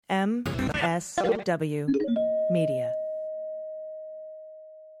MSW Media.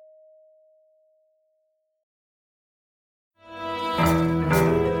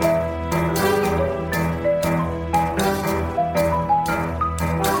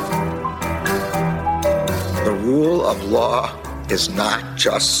 The rule of law is not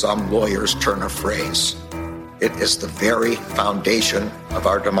just some lawyer's turn of phrase. It is the very foundation of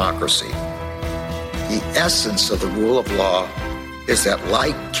our democracy. The essence of the rule of law is that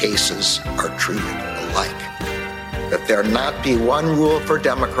like cases are treated alike. That there not be one rule for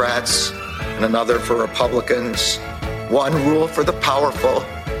Democrats and another for Republicans, one rule for the powerful,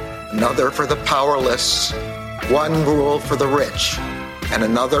 another for the powerless, one rule for the rich and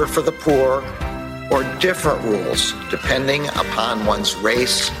another for the poor, or different rules depending upon one's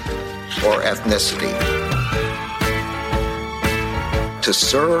race or ethnicity. To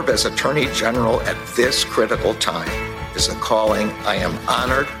serve as Attorney General at this critical time is a calling I am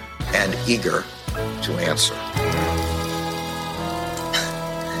honored and eager to answer.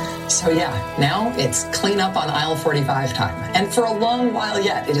 So now it's cleanup on aisle 45 time. And for a long while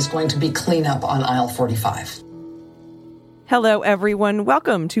yet, it is going to be cleanup on aisle 45. Hello, everyone.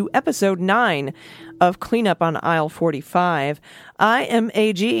 Welcome to episode 9 of Cleanup on Aisle 45. I am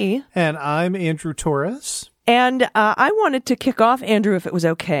AG. And I'm Andrew Torres. And I wanted to kick off, Andrew, if it was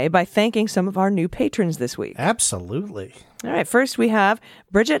okay, by thanking some of our new patrons this week. Absolutely. All right. First, we have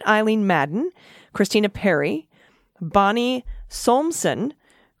Bridget Eileen Madden, Christina Perry, Bonnie Solmson,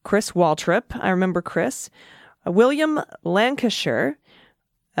 Chris Waltrip. I remember Chris. William Lancashire,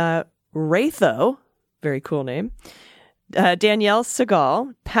 Raytho, very cool name. Danielle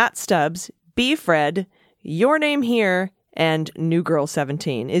Segal, Pat Stubbs, B. Fred, Your Name Here, and New Girl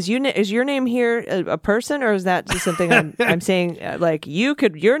 17. Is your name here a person, or is that just something I'm saying? Like your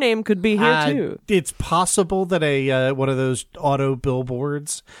name could be here too. It's possible that a one of those auto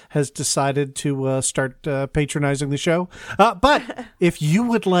billboards has decided to start patronizing the show. But if you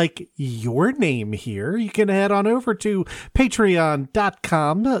would like your name here, you can head on over to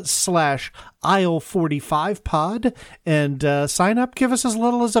patreon.com/aisle45pod and sign up. Give us as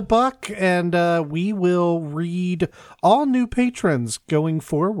little as $1, and we will read all new patrons going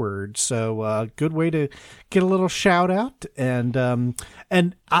forward. So good way to get a little shout out. And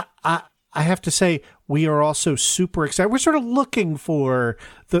I have to say, we are also super excited. We're sort of looking for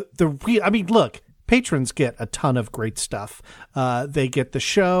the real, I mean, look, patrons get a ton of great stuff. They get the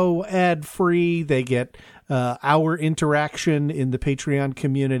show ad free. They get our interaction in the Patreon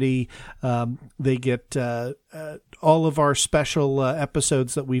community. They get all of our special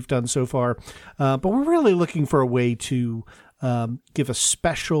episodes that we've done so far. But we're really looking for a way to give a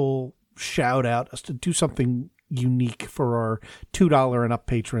special shout out, to do something unique for our $2 and up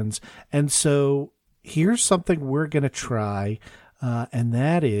patrons. And so here's something we're going to try, and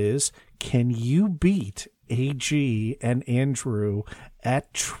that is, can you beat AG and Andrew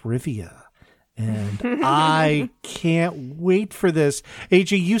at trivia? And I can't wait for this.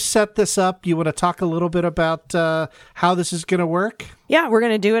 AG, you set this up. You want to talk a little bit about how this is going to work? Yeah, we're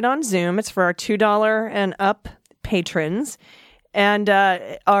going to do it on Zoom. It's for our $2 and up patrons. And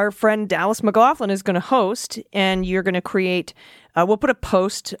our friend Dallas McLaughlin is going to host, and you're going to create, we'll put a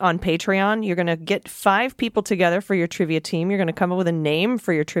post on Patreon. You're going to get 5 people together for your trivia team. You're going to come up with a name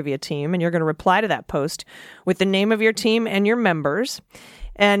for your trivia team, and you're going to reply to that post with the name of your team and your members.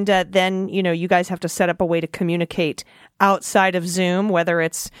 And then, you guys have to set up a way to communicate outside of Zoom, whether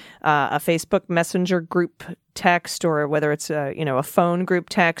it's a Facebook Messenger group text, or whether it's a phone group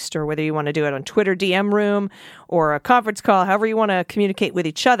text, or whether you want to do it on Twitter DM room or a conference call, however you want to communicate with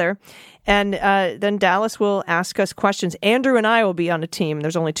each other. And then Dallas will ask us questions. Andrew and I will be on a team.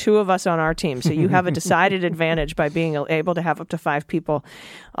 There's only 2 of us on our team, so you have a decided advantage by being able to have up to 5 people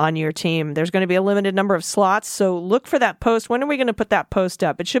on your team. There's going to be a limited number of slots, so look for that post. When are we going to put that post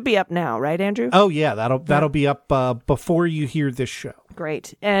up? It should be up now, right, Andrew? Oh, yeah, that'll be up before you hear this show.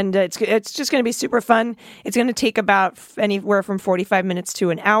 Great. And it's just going to be super fun. It's going to take about anywhere from 45 minutes to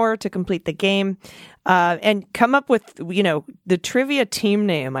an hour to complete the game. And come up with, the trivia team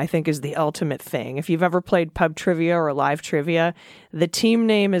name, I think, is the ultimate thing. If you've ever played pub trivia or live trivia, the team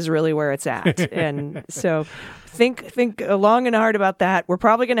name is really where it's at. And so think long and hard about that. We're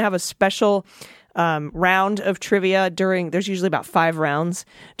probably going to have a special round of trivia there's usually about 5 rounds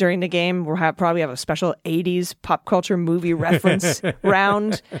during the game. We'll probably have a special 80s pop culture movie reference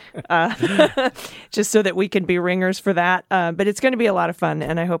round, just so that we can be ringers for that. But it's going to be a lot of fun,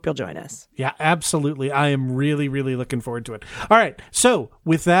 and I hope you'll join us. Yeah, absolutely. I am really, really looking forward to it. All right. So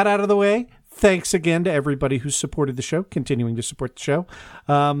with that out of the way, thanks again to everybody who's supported the show, continuing to support the show.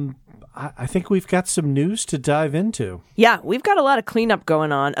 I think we've got some news to dive into. Yeah, we've got a lot of cleanup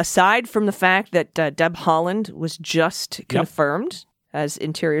going on, aside from the fact that Deb Haaland was just confirmed as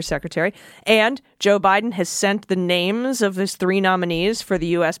Interior Secretary, and Joe Biden has sent the names of his 3 nominees for the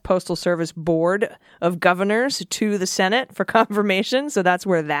U.S. Postal Service Board of Governors to the Senate for confirmation. So that's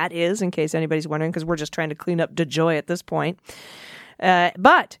where that is, in case anybody's wondering, because we're just trying to clean up DeJoy at this point.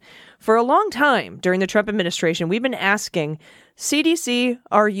 But for a long time during the Trump administration, we've been asking, CDC,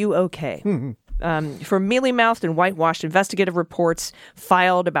 are you okay? From mealy-mouthed and whitewashed investigative reports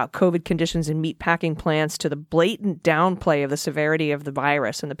filed about COVID conditions in meatpacking plants to the blatant downplay of the severity of the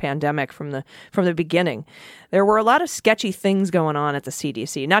virus and the pandemic from the beginning, there were a lot of sketchy things going on at the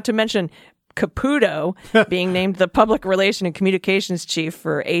CDC, not to mention Caputo being named the public relation and communications chief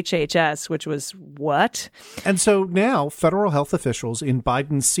for HHS, which was what? And so now federal health officials in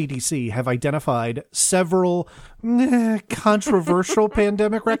Biden's CDC have identified several controversial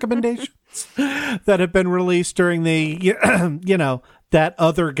pandemic recommendations that have been released during the, that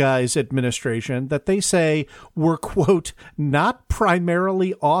other guy's administration that they say were, quote, not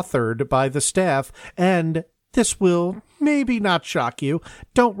primarily authored by the staff, and this will maybe not shock you,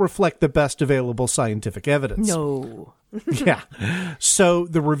 don't reflect the best available scientific evidence. No. Yeah. So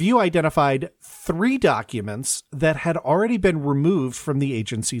the review identified 3 documents that had already been removed from the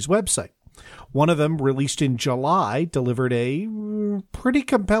agency's website. One of them, released in July, delivered a pretty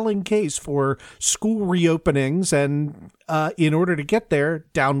compelling case for school reopenings and, in order to get there,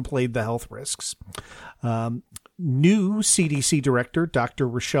 downplayed the health risks. New CDC director, Dr.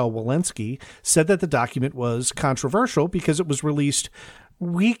 Rochelle Walensky, said that the document was controversial because it was released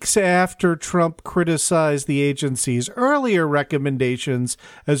weeks after Trump criticized the agency's earlier recommendations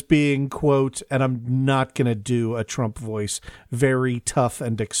as being, quote, and I'm not going to do a Trump voice, very tough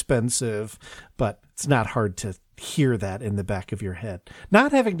and expensive, but it's not hard to hear that in the back of your head.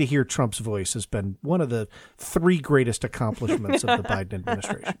 Not having to hear Trump's voice has been one of the 3 greatest accomplishments of the Biden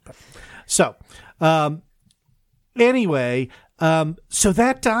administration. Anyway, so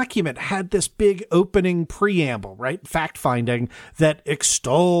that document had this big opening preamble, right? Fact-finding that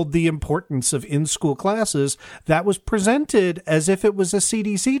extolled the importance of in-school classes that was presented as if it was a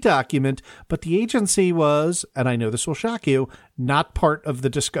CDC document, but the agency was, and I know this will shock you, not part of the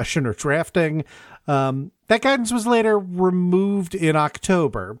discussion or drafting. That guidance was later removed in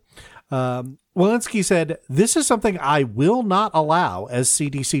October. Walensky said, "This is something I will not allow as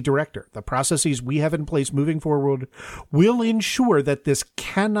CDC director. The processes we have in place moving forward will ensure that this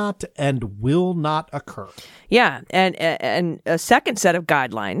cannot and will not occur." Yeah, and a second set of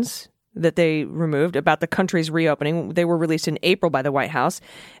guidelines that they removed about the country's reopening, they were released in April by the White House,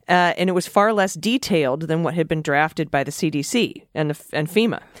 and it was far less detailed than what had been drafted by the CDC and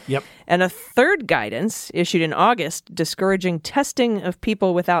FEMA. Yep. And a third guidance issued in August discouraging testing of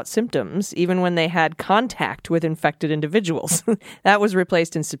people without symptoms, even when they had contact with infected individuals. That was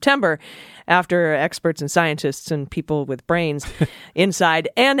replaced in September after experts and scientists and people with brains inside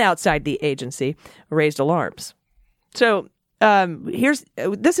and outside the agency raised alarms. So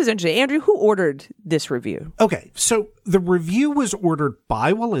this is interesting. Andrew, who ordered this review? Okay, so the review was ordered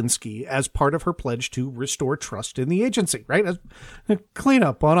by Walensky as part of her pledge to restore trust in the agency, right? A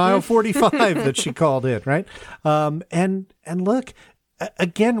cleanup on aisle 45 that she called in, right? And look,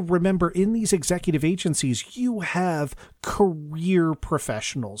 again, remember, in these executive agencies, you have career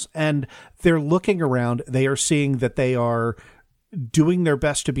professionals, and they're looking around. They are seeing that they are doing their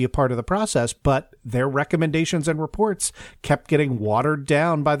best to be a part of the process, but their recommendations and reports kept getting watered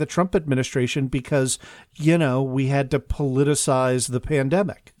down by the Trump administration because, we had to politicize the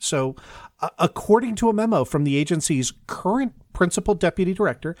pandemic. So according to a memo from the agency's current principal deputy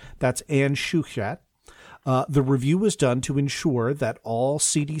director, that's Anne Schuchat, the review was done to ensure that all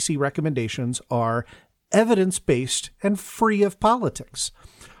CDC recommendations are evidence-based and free of politics.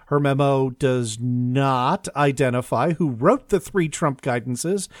 Her memo does not identify who wrote the 3 Trump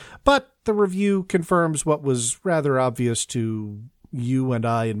guidances, but the review confirms what was rather obvious to you and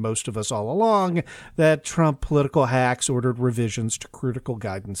I and most of us all along, that Trump political hacks ordered revisions to critical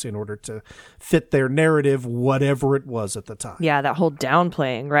guidance in order to fit their narrative, whatever it was at the time. Yeah, that whole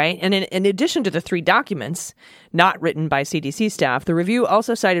downplaying, right? And in addition to the 3 documents not written by CDC staff, the review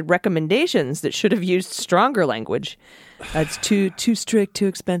also cited recommendations that should have used stronger language. It's too strict, too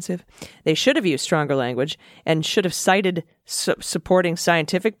expensive. They should have used stronger language and should have cited supporting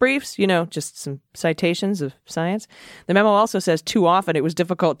scientific briefs, just some citations of science. The memo also says too often it was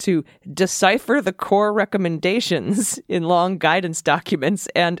difficult to decipher the core recommendations in long guidance documents,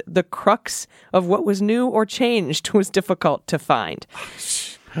 and the crux of what was new or changed was difficult to find.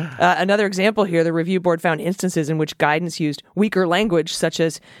 Another example here, the review board found instances in which guidance used weaker language, such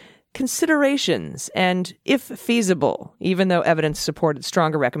as considerations and if feasible, even though evidence supported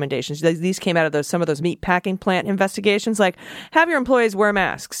stronger recommendations. These came out of some of those meat packing plant investigations, like have your employees wear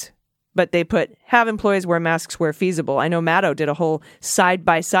masks. But they put have employees wear masks where feasible. I know Maddow did a whole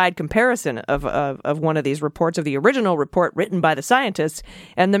side-by-side comparison of one of these reports, of the original report written by the scientists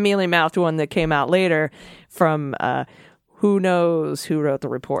and the mealy-mouthed one that came out later from who knows who wrote the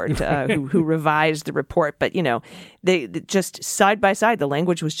report, who revised the report. But, they just side-by-side, the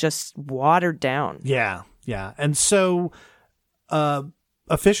language was just watered down. Yeah. And so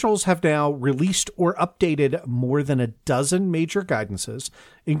officials have now released or updated more than a dozen major guidances,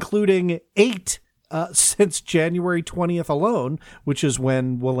 including 8 since January 20th alone, which is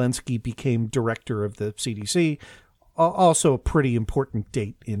when Walensky became director of the CDC. Also a pretty important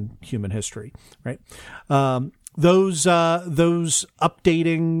date in human history, right? Those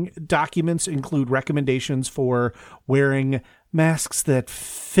updating documents include recommendations for wearing masks that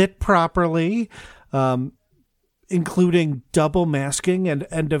fit properly, including double masking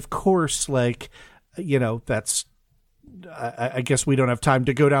and of course, that's, I guess we don't have time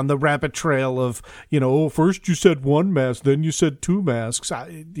to go down the rabbit trail of, first you said 1 mask, then you said 2 masks,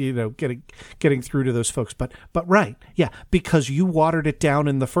 getting through to those folks. But right. Yeah. Because you watered it down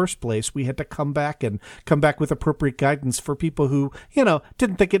in the first place. We had to come back with appropriate guidance for people who,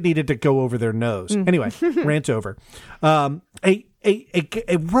 didn't think it needed to go over their nose. Anyway, rant over. A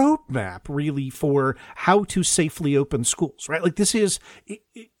roadmap really for how to safely open schools, right? Like this is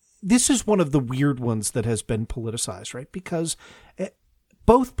one of the weird ones that has been politicized, right? Because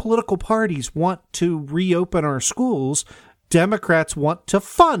both political parties want to reopen our schools. Democrats want to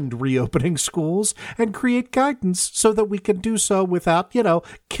fund reopening schools and create guidance so that we can do so without,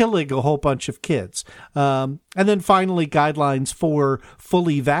 killing a whole bunch of kids. And then finally, guidelines for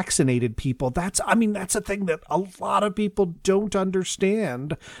fully vaccinated people. That's a thing that a lot of people don't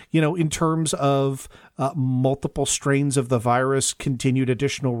understand, in terms of multiple strains of the virus, continued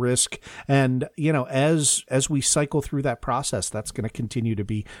additional risk. And, as we cycle through that process, that's going to continue to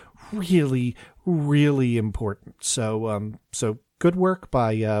be really, really important. So good work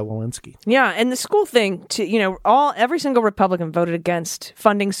by Walensky. Yeah, and the school thing, every single Republican voted against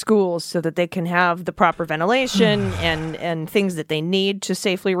funding schools so that they can have the proper ventilation and things that they need to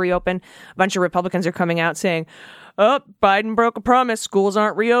safely reopen. A bunch of Republicans are coming out saying, "Oh, Biden broke a promise. Schools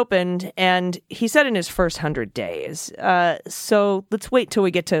aren't reopened." And he said in his first 100 days. So let's wait till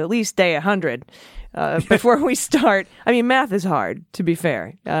we get to at least day 100. Before we start. I mean, math is hard, to be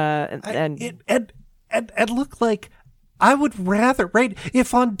fair. And look, like, I would rather, right?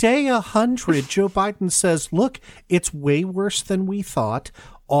 If on day 100, Joe Biden says, look, it's way worse than we thought.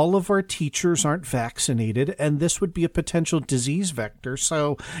 All of our teachers aren't vaccinated, and this would be a potential disease vector.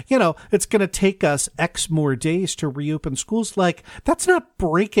 So, it's going to take us X more days to reopen schools. Like, that's not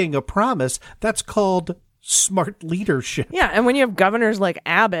breaking a promise. That's called smart leadership. Yeah, and when you have governors like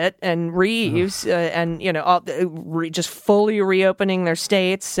Abbott and Reeves, just fully reopening their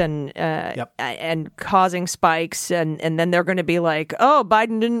states and causing spikes, and then they're going to be like, "Oh,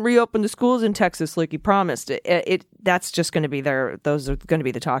 Biden didn't reopen the schools in Texas like he promised." That's just going to be those are going to be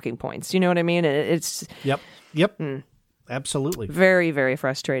the talking points. You know what I mean? It's Yep. Absolutely. Very, very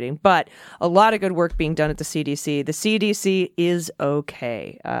frustrating. But a lot of good work being done at the CDC. The CDC is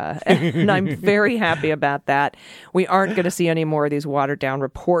okay. And I'm very happy about that. We aren't going to see any more of these watered down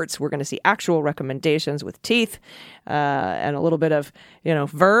reports. We're going to see actual recommendations with teeth and a little bit of,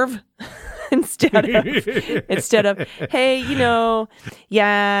 verve. Instead of, hey,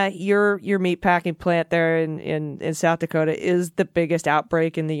 your meat packing plant there in South Dakota is the biggest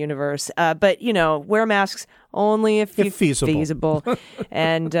outbreak in the universe. But wear masks only if feasible.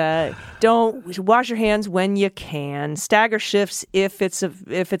 And don't wash your hands when you can. Stagger shifts if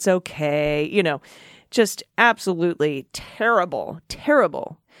it's okay. Just absolutely terrible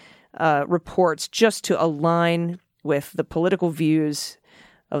reports just to align with the political views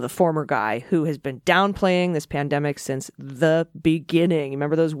of the former guy who has been downplaying this pandemic since the beginning.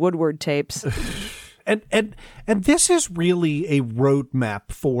 Remember those Woodward tapes? And this is really a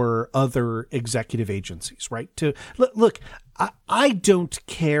roadmap for other executive agencies, right? To look, I don't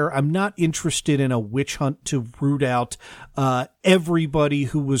care. I'm not interested in a witch hunt to root out everybody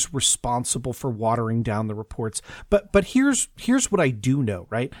who was responsible for watering down the reports. But here's what I do know,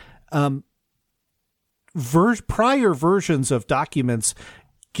 right? Prior versions of documents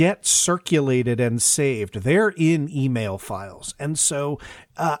get circulated and saved. They're in email files. And so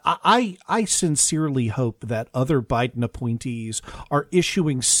I sincerely hope that other Biden appointees are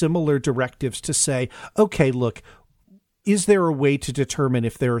issuing similar directives to say, okay, look, is there a way to determine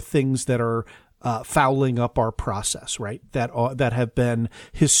if there are things that are fouling up our process, right? That have been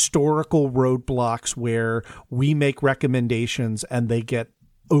historical roadblocks where we make recommendations and they get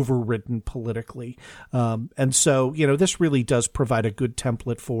overridden politically. And so, this really does provide a good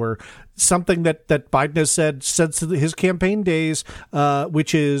template for something that Biden has said since his campaign days,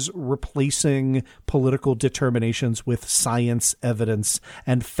 which is replacing political determinations with science, evidence,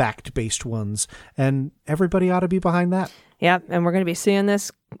 and fact-based ones. And everybody ought to be behind that. Yeah, and we're going to be seeing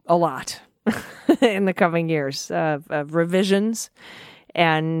this a lot in the coming years of revisions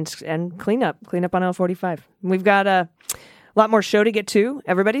and cleanup on L45. We've got a lot more show to get to,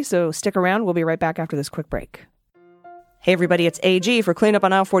 everybody, so stick around. We'll be right back after this quick break. Hey, everybody, it's AG for Cleanup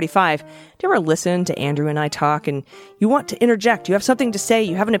on Aisle 45. Do you ever listen to Andrew and I talk and you want to interject? You have something to say.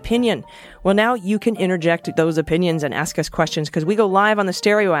 You have an opinion. Well, now you can interject those opinions and ask us questions because we go live on the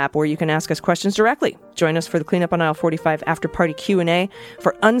Stereo app where you can ask us questions directly. Join us for the Cleanup on Aisle 45 After Party Q&A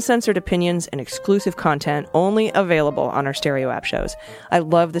for uncensored opinions and exclusive content only available on our Stereo app shows. I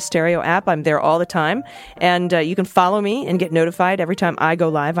love the Stereo app. I'm there all the time. And you can follow me and get notified every time I go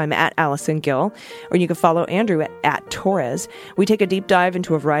live. I'm at Allison Gill. Or you can follow Andrew at Torres. We take a deep dive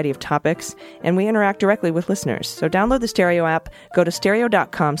into a variety of topics, and we interact directly with listeners. So download the Stereo app, go to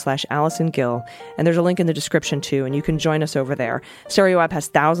stereo.com/Allison Gill, and there's a link in the description too, and you can join us over there. Stereo app has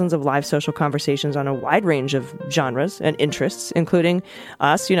thousands of live social conversations on a wide range of genres and interests, including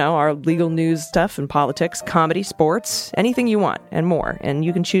us, our legal news stuff and politics, comedy, sports, anything you want, and more. And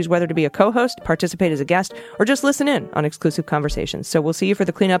you can choose whether to be a co-host, participate as a guest, or just listen in on exclusive conversations. So we'll see you for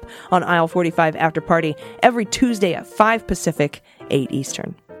the Cleanup on Aisle 45 After Party every Tuesday at 5 Pacific, 8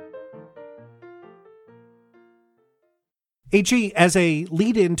 Eastern. AG, as a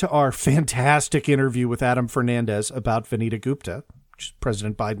lead-in to our fantastic interview with Adam Fernandez about Vanita Gupta, which is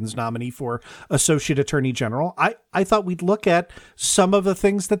President Biden's nominee for Associate Attorney General, I thought we'd look at some of the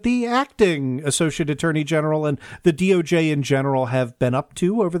things that the acting Associate Attorney General and the DOJ in general have been up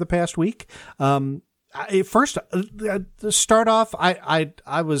to over the past week. First, to start off,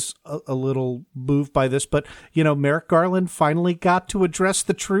 I was a little moved by this, but, Merrick Garland finally got to address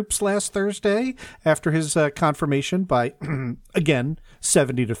the troops last Thursday after his confirmation by, again,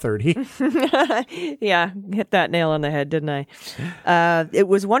 70-30. Yeah, hit that nail on the head, didn't I? It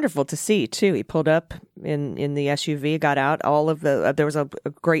was wonderful to see, too. He pulled up in the SUV, got out. All of there was a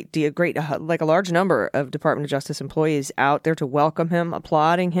large number of Department of Justice employees out there to welcome him,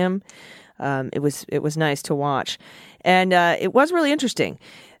 applauding him. It was nice to watch, and it was really interesting.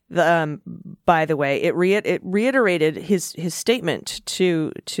 By the way, it reiterated his statement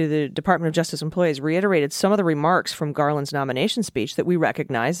to the Department of Justice employees. Reiterated some of the remarks from Garland's nomination speech that we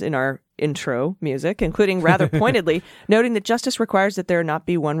recognize in our intro music, including rather pointedly noting that justice requires that there not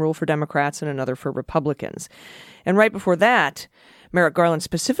be one rule for Democrats and another for Republicans. And right before that, Merrick Garland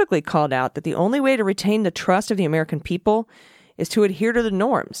specifically called out that the only way to retain the trust of the American people is to adhere to the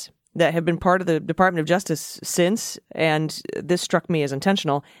norms that have been part of the Department of Justice since, and this struck me as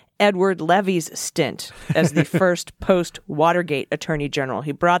intentional, Edward Levy's stint as the first post-Watergate Attorney General.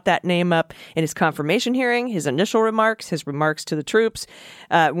 He brought that name up in his confirmation hearing, his initial remarks, his remarks to the troops.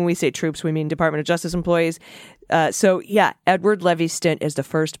 When we say troops, we mean Department of Justice employees. Edward Levy's stint as the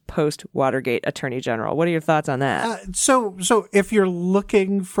first post-Watergate Attorney General. What are your thoughts on that? So if you're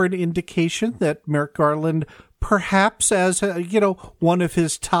looking for an indication that Merrick Garland, perhaps as one of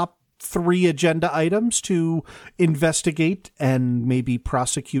his top 3 agenda items to investigate and maybe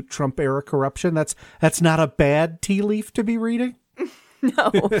prosecute Trump-era corruption, that's not a bad tea leaf to be reading. No,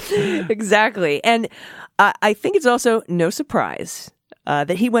 exactly. And I think it's also no surprise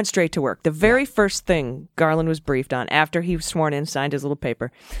that he went straight to work. The very first thing Garland was briefed on after he was sworn in, signed his little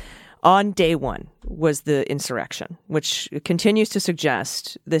paper, on day one was the insurrection, which continues to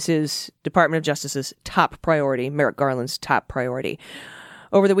suggest this is Department of Justice's top priority, Merrick Garland's top priority.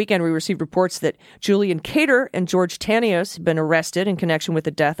 Over the weekend, we received reports that Julian Cater and George Tanios had been arrested in connection with the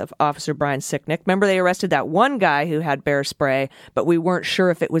death of Officer Brian Sicknick. Remember, they arrested that one guy who had bear spray, but we weren't sure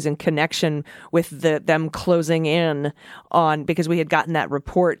if it was in connection with them closing in on, because we had gotten that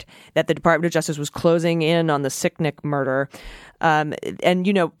report that the Department of Justice was closing in on the Sicknick murder.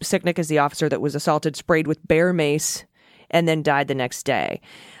 Sicknick is the officer that was assaulted, sprayed with bear mace, and then died the next day.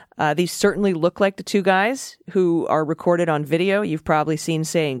 These certainly look like the 2 guys who are recorded on video. You've probably seen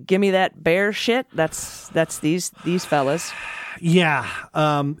saying, "Give me that bear shit." That's these fellas. Yeah.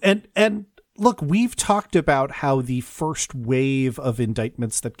 And look, we've talked about how the first wave of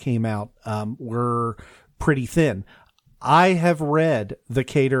indictments that came out were pretty thin. I have read the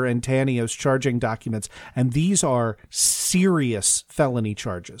Cater and Tanios charging documents, and these are serious felony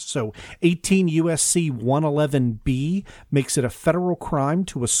charges. So 18 U.S.C. 111B makes it a federal crime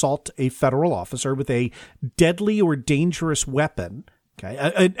to assault a federal officer with a deadly or dangerous weapon. Okay,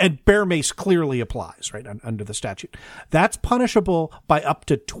 and bear mace clearly applies, right, under the statute. That's punishable by up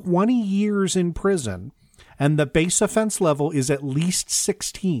to 20 years in prison. And the base offense level is at least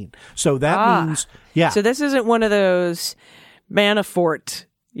 16. So that means, yeah. So this isn't one of those Manafort,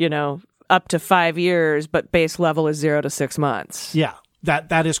 up to 5 years, but base level is 0 to 6 months. Yeah,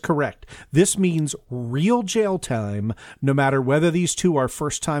 that is correct. This means real jail time, no matter whether these two are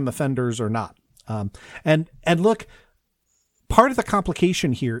first-time offenders or not. And look, part of the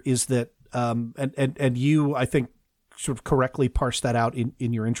complication here is that, and you, I think, sort of correctly parsed that out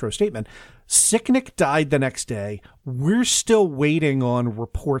in your intro statement. Sicknick died the next day. We're still waiting on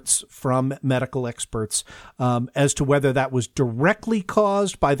reports from medical experts as to whether that was directly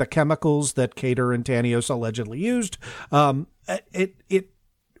caused by the chemicals that Cater and Tanios allegedly used.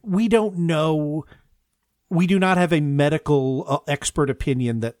 We don't know. We do not have a medical expert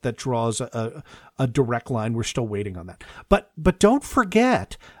opinion that draws a direct line. We're still waiting on that. But don't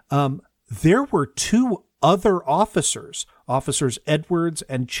forget, there were two other officers Edwards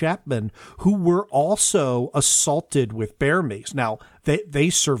and Chapman, who were also assaulted with bear mace. Now, they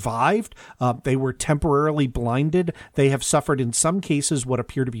survived. They were temporarily blinded. They have suffered, in some cases, what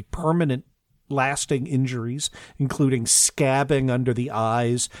appear to be permanent lasting injuries, including scabbing under the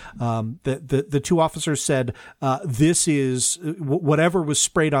eyes. The two officers said this is whatever was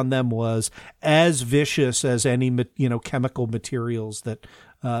sprayed on them was as vicious as any chemical materials that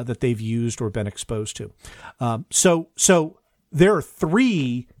they've used or been exposed to. So there are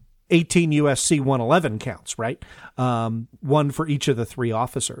 3 18 U.S.C. 111 counts, right? One for each of the 3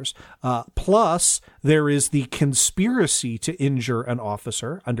 officers. Plus, there is the conspiracy to injure an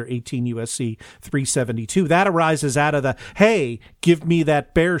officer under 18 U.S.C. 372. That arises out of the, hey, give me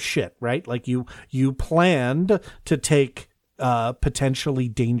that bear shit, right? Like you planned to take potentially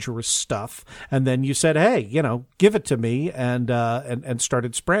dangerous stuff, and then you said, hey, give it to me, and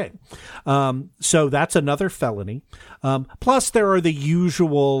started spraying. So that's another felony. Plus there are the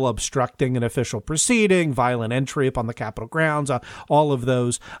usual obstructing an official proceeding, violent entry upon the Capitol grounds, all of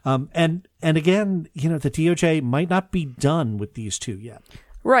those. And again, the DOJ might not be done with these two yet.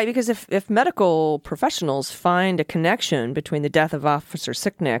 Right, because if medical professionals find a connection between the death of Officer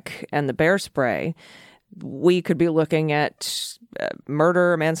Sicknick and the bear spray, we could be looking at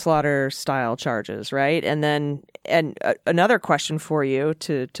murder, manslaughter style charges, right? And another question for you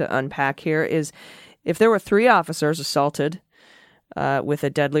to unpack here is, if there were 3 officers assaulted with a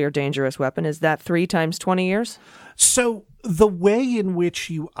deadly or dangerous weapon, is that 3 times 20 years? So the way in which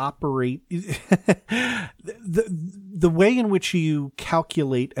you operate, the way in which you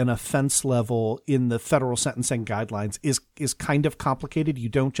calculate an offense level in the federal sentencing guidelines is kind of complicated. You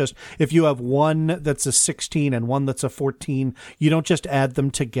don't just, if you have one that's a 16 and one that's a 14, you don't just add them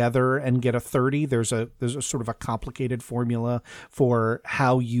together and get a 30. There's a sort of a complicated formula for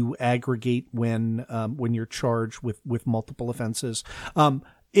how you aggregate when you're charged with multiple offenses.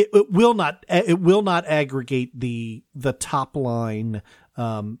 It will not aggregate the top line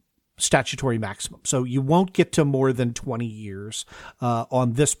statutory maximum. So you won't get to more than 20 years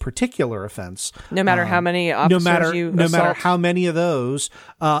on this particular offense. No matter how many officers you assault. No matter how many of those.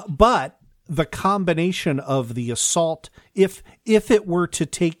 But the combination of the assault, if it were to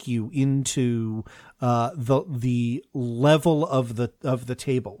take you into the level of the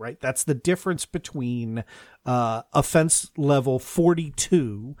table, right? That's the difference between offense level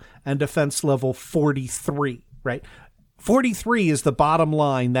 42 and offense level 43, right? 43 is the bottom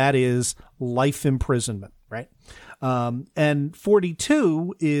line. That is life imprisonment, right? And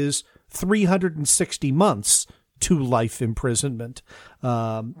 42 is 360 months to life imprisonment.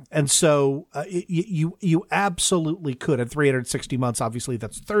 And so you absolutely could. At 360 months, obviously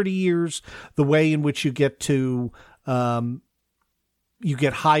that's 30 years. The way in which you get to you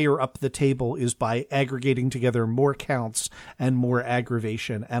get higher up the table is by aggregating together more counts and more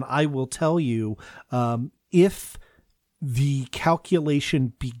aggravation. And I will tell you, if the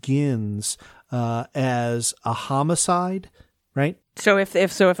calculation begins as a homicide, right? So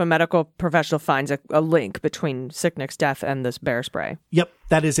if a medical professional finds a link between Sicknick's death and this bear spray. Yep,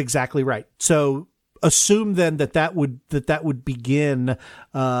 that is exactly right. So assume then that would begin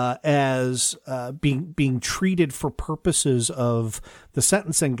as being treated for purposes of the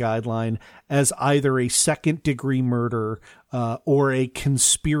sentencing guideline as either a second degree murder or a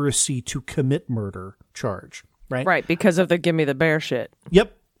conspiracy to commit murder charge. Right. Right, because of the give me the bear shit.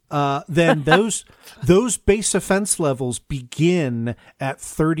 Yep. then those base offense levels begin at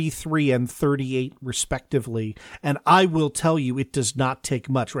 33 and 38 respectively. And I will tell you, it does not take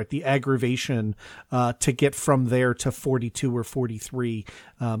much, right? The aggravation to get from there to 42 or 43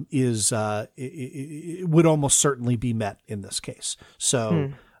 it would almost certainly be met in this case.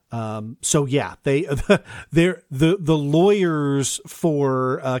 So. So yeah, the lawyers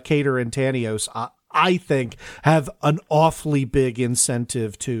for Cater and Tanios, I think, have an awfully big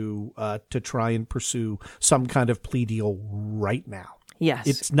incentive to try and pursue some kind of plea deal right now. Yes,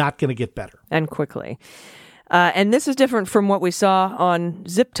 it's not going to get better, and quickly. And this is different from what we saw on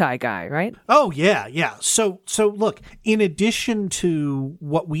Zip Tie Guy, right? Oh, yeah. So look, in addition to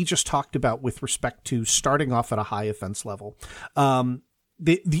what we just talked about with respect to starting off at a high offense level,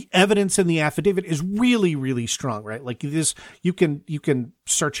 the evidence in the affidavit is really, really strong, right? Like this, you can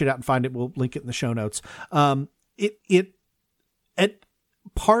search it out and find it. We'll link it in the show notes.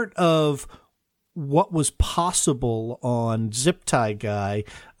 Part of what was possible on Zip Tie Guy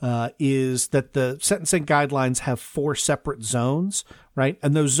is that the sentencing guidelines have 4 separate zones, right?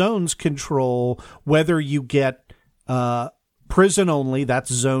 And those zones control whether you get prison only, that's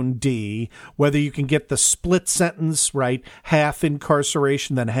zone D, whether you can get the split sentence, right? Half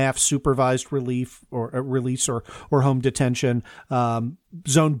incarceration, then half supervised relief or release or home detention.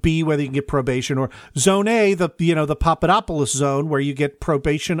 Zone B, whether you can get probation, or zone A, the Papadopoulos zone, where you get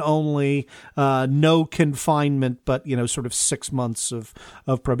probation only, no confinement, but, sort of 6 months of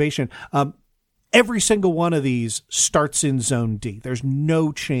probation. Every single one of these starts in zone D. There's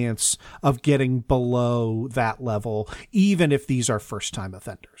no chance of getting below that level, even if these are first-time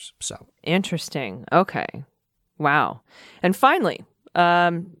offenders. So interesting. Okay. Wow. And finally,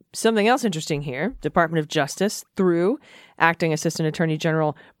 something else interesting here. Department of Justice, through Acting Assistant Attorney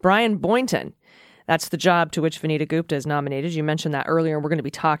General Brian Boynton. That's the job to which Vanita Gupta is nominated. You mentioned that earlier. We're going to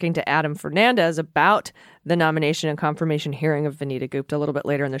be talking to Adam Fernandez about the nomination and confirmation hearing of Vanita Gupta a little bit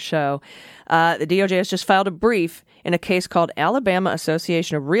later in the show. The DOJ has just filed a brief in a case called Alabama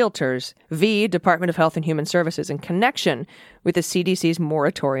Association of Realtors v. Department of Health and Human Services in connection with the CDC's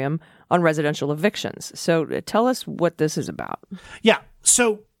moratorium on residential evictions. So tell us what this is about. Yeah.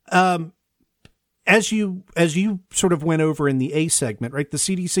 So as you sort of went over in the A segment, right? The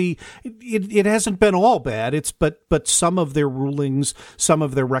CDC, it hasn't been all bad. But some of their rulings, some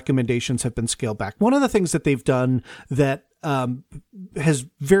of their recommendations have been scaled back. One of the things that they've done that has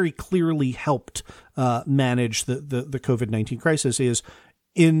very clearly helped manage the COVID-19 crisis is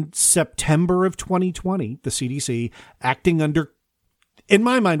in September of 2020, the CDC, acting under, in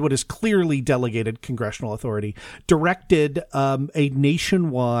my mind, what is clearly delegated congressional authority, directed a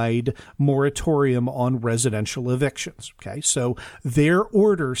nationwide moratorium on residential evictions. Okay, so their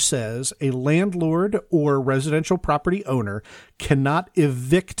order says a landlord or residential property owner cannot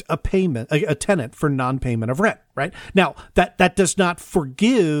evict a tenant for non-payment of rent. Right now, that does not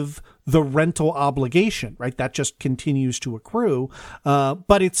forgive the rental obligation, right? That just continues to accrue.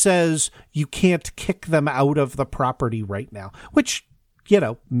 But it says you can't kick them out of the property right now, which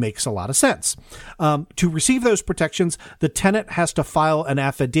makes a lot of sense. To receive those protections, the tenant has to file an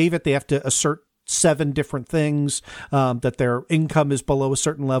affidavit. They have to assert 7 different things, that their income is below a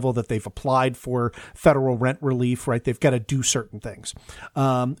certain level, that they've applied for federal rent relief, right? They've got to do certain things.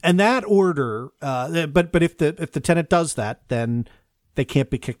 And that order, but if the tenant does that, then they can't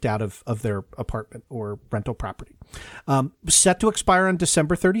be kicked out of their apartment or rental property. Set to expire on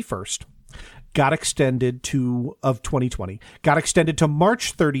December 31st. Got extended of 2020, got extended to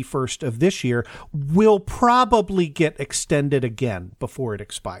March 31st of this year, will probably get extended again before it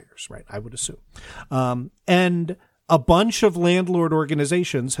expires, right? I would assume. And a bunch of landlord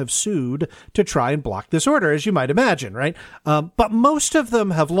organizations have sued to try and block this order, as you might imagine, right? But most of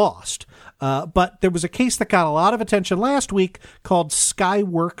them have lost. But there was a case that got a lot of attention last week called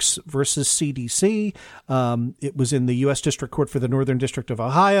Skyworks versus CDC. It was in the U.S. District Court for the Northern District of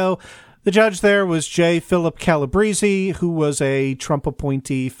Ohio. The judge there was J. Philip Calabrese, who was a Trump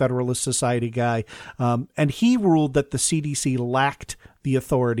appointee, Federalist Society guy. And he ruled that the CDC lacked the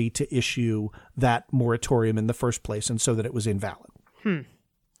authority to issue that moratorium in the first place, and so that it was invalid.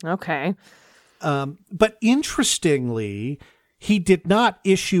 Okay. But interestingly, he did not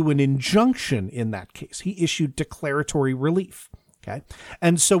issue an injunction in that case. He issued declaratory relief. Okay.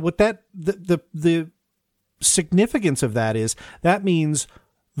 And so what the significance of that is, that means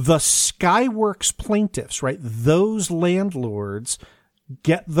the Skyworks plaintiffs, right? Those landlords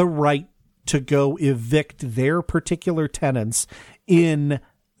get the right to go evict their particular tenants in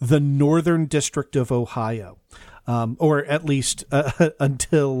the Northern District of Ohio. or at least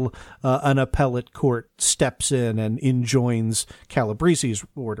until an appellate court steps in and enjoins Calabresi's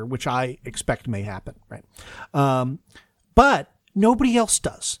order, which I expect may happen, right? But nobody else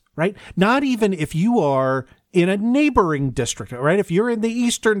does, right? Not even if you are in a neighboring district, right? If you're in the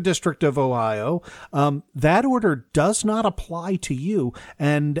Eastern District of Ohio, that order does not apply to you.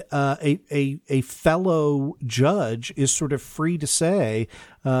 And a fellow judge is sort of free to say,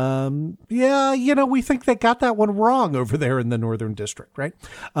 we think they got that one wrong over there in the Northern District, right?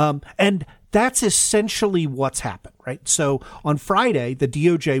 And that's essentially what's happened, right? So on Friday, the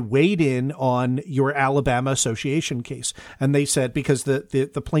DOJ weighed in on your Alabama Association case. And they said, because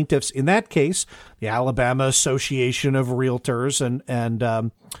the plaintiffs in that case, the Alabama Association of Realtors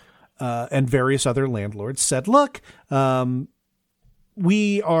and various other landlords said, look,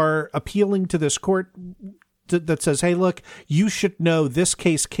 we are appealing to this court that says, hey, look, you should know this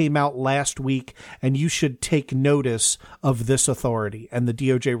case came out last week and you should take notice of this authority. And the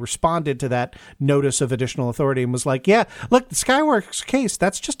DOJ responded to that notice of additional authority and was like, yeah, look, the Skyworks case,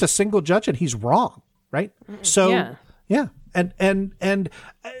 that's just a single judge and he's wrong. Right. So, yeah. And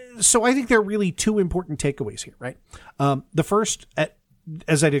so I think there are really two important takeaways here. Right. The first,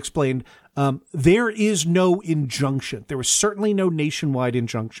 as I'd explained, there is no injunction. There was certainly no nationwide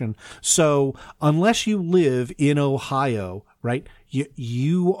injunction. So unless you live in Ohio, right,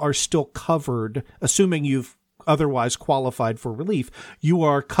 you are still covered, assuming you've otherwise qualified for relief, you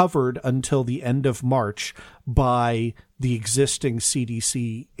are covered until the end of March by the existing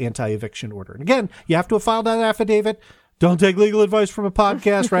CDC anti-eviction order. And again, you have to have filed that affidavit. Don't take legal advice from a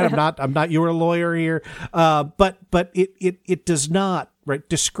podcast, right? I'm not your lawyer here. But it does not, right?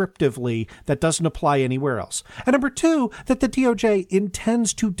 Descriptively, that doesn't apply anywhere else. And number two, that the DOJ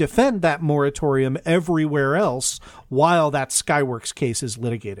intends to defend that moratorium everywhere else while that Skyworks case is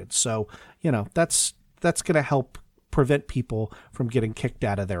litigated. So, that's going to help prevent people from getting kicked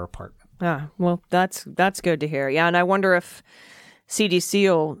out of their apartment. Well, that's good to hear. Yeah. And I wonder if CDC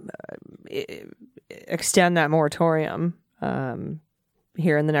will extend that moratorium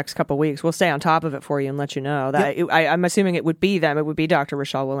here in the next couple of weeks. We'll stay on top of it for you and let you know. That I'm assuming it would be them. It would be Dr.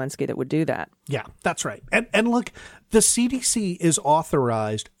 Rochelle Walensky that would do that. Yeah, that's right. And look, the CDC is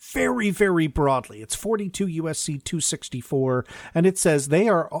authorized very, very broadly. It's 42 U.S.C. 264, and it says they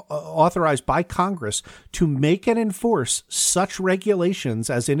are authorized by Congress to make and enforce such regulations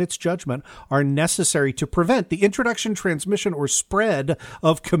as, in its judgment, are necessary to prevent the introduction, transmission, or spread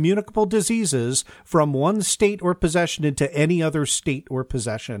of communicable diseases from one state or possession into any other state or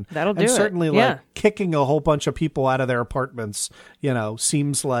possession. That'll do it. And certainly, kicking a whole bunch of people out of their apartments,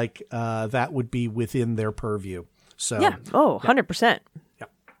 seems like that would be within their purview. So, 100%. Yeah.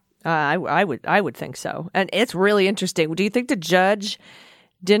 I would think so. And it's really interesting. Do you think the judge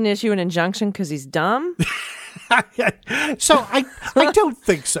didn't issue an injunction because he's dumb? So I don't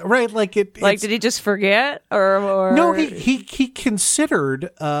think so. Right? Like did he just forget or no? He considered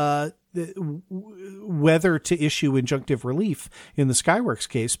whether to issue injunctive relief in the Skyworks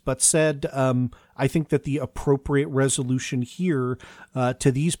case, but said, I think that the appropriate resolution here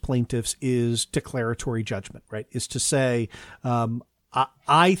to these plaintiffs is declaratory judgment, right? Is to say,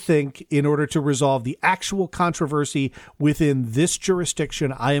 I think in order to resolve the actual controversy within this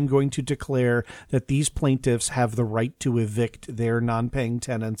jurisdiction, I am going to declare that these plaintiffs have the right to evict their non-paying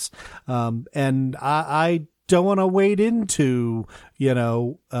tenants. And I don't want to wade into,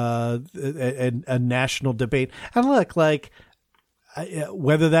 a national debate. And look,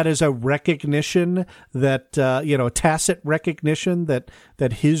 whether that is a recognition that, a tacit recognition that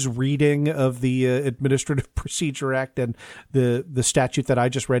his reading of the Administrative Procedure Act and the statute that I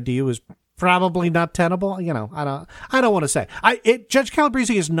just read to you is probably not tenable. I don't want to say. Judge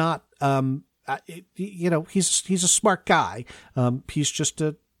Calabresi is not, he's a smart guy. He's just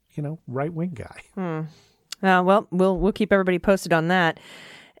a, right-wing guy. Well, we'll keep everybody posted on that.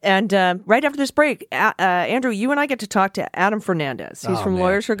 And right after this break, Andrew, you and I get to talk to Adam Fernandez. He's from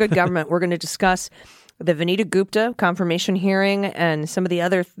Lawyers for Good Government. We're going to discuss the Vanita Gupta confirmation hearing and some of the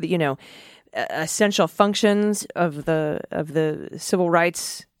other, essential functions of the civil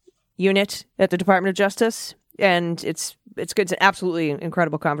rights unit at the Department of Justice. And it's good. It's an absolutely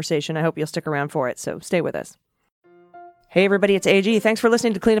incredible conversation. I hope you'll stick around for it. So stay with us. Hey everybody, it's AG. Thanks for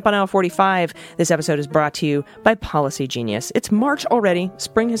listening to Clean Up on Aisle 45. This episode is brought to you by Policy Genius. It's March already.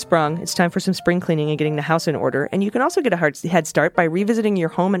 Spring has sprung. It's time for some spring cleaning and getting the house in order. And you can also get a head start by revisiting your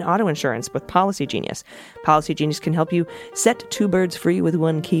home and auto insurance with Policy Genius. Policy Genius can help you set two birds free with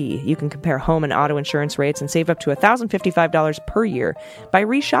one key. You can compare home and auto insurance rates and save up to $1,055 per year by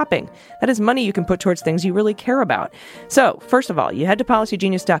reshopping. That is money you can put towards things you really care about. So, first of all, you head to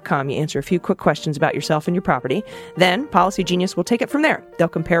policygenius.com. You answer a few quick questions about yourself and your property. Then, Policy Genius will take it from there. They'll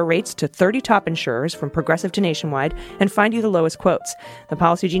compare rates to 30 top insurers from Progressive to Nationwide and find you the lowest quotes. The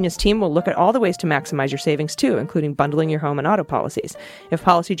Policy Genius team will look at all the ways to maximize your savings too, including bundling your home and auto policies. If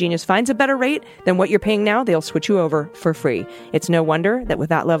Policy Genius finds a better rate than what you're paying now, they'll switch you over for free. It's no wonder that with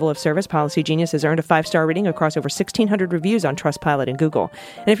that level of service, Policy Genius has earned a 5-star rating across over 1,600 reviews on Trustpilot and Google.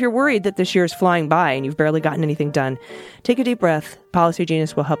 And if you're worried that this year is flying by and you've barely gotten anything done, take a deep breath. Policy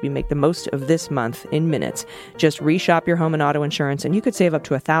Genius will help you make the most of this month in minutes. Just reshop your home and auto insurance, and you could save up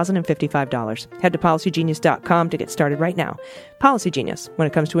to $1,055. Head to policygenius.com to get started right now. Policy Genius. When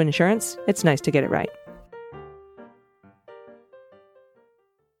it comes to insurance, it's nice to get it right.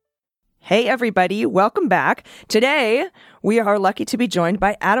 Hey, everybody. Welcome back. Today, we are lucky to be joined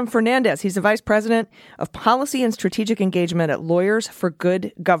by Adam Fernandez. He's the Vice President of Policy and Strategic Engagement at Lawyers for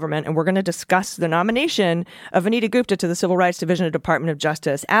Good Government, and we're going to discuss the nomination of Vanita Gupta to the Civil Rights Division of the Department of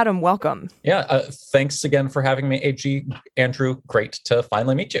Justice. Adam, welcome. Yeah, thanks again for having me, AG. Andrew, great to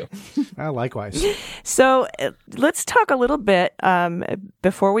finally meet you. Likewise. So let's talk a little bit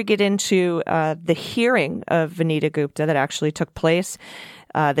before we get into the hearing of Vanita Gupta that actually took place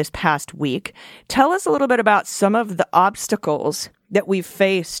this past week. Tell us a little bit about some of the obstacles that we've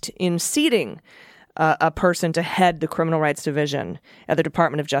faced in seating a person to head the Criminal Rights Division at the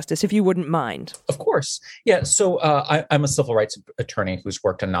Department of Justice, if you wouldn't mind. Of course. Yeah. So I'm a civil rights attorney who's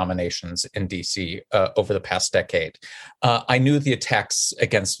worked on nominations in D.C. Over the past decade. I knew the attacks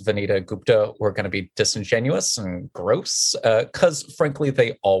against Vanita Gupta were going to be disingenuous and gross because, frankly,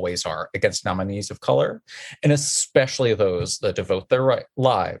 they always are against nominees of color, and especially those that devote their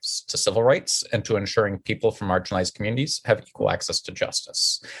lives to civil rights and to ensuring people from marginalized communities have equal access to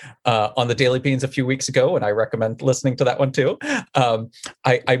justice. On the Daily Beans a few weeks ago, and I recommend listening to that one too,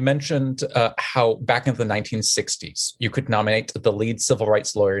 I mentioned how back in the 1960s, you could nominate the lead civil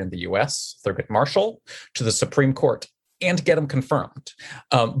rights lawyer in the U.S., Thurgood Marshall, to the Supreme Court and get him confirmed.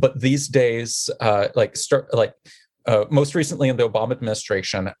 But these days, most recently in the Obama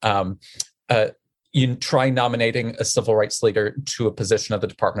administration, you try nominating a civil rights leader to a position of the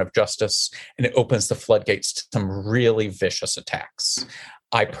Department of Justice, and it opens the floodgates to some really vicious attacks.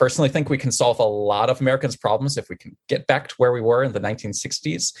 I personally think we can solve a lot of Americans' problems if we can get back to where we were in the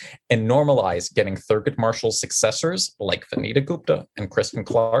 1960s and normalize getting Thurgood Marshall's successors like Vanita Gupta and Kristen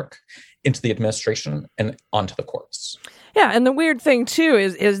Clark into the administration and onto the courts. Yeah, and the weird thing, too,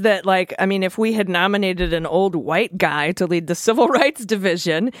 is that, if we had nominated an old white guy to lead the Civil Rights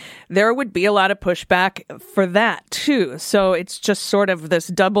Division, there would be a lot of pushback for that, too. So it's just sort of this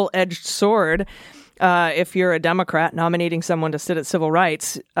double-edged sword. If you're a Democrat nominating someone to sit at civil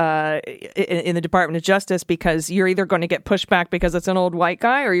rights in the Department of Justice, because you're either going to get pushback because it's an old white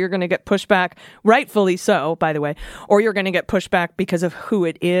guy, or you're going to get pushback, rightfully so, by the way, or you're going to get pushback because of who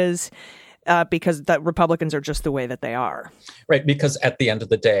it is. Because the Republicans are just the way that they are. Right, because at the end of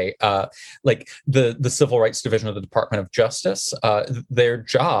the day, the Civil Rights Division of the Department of Justice, their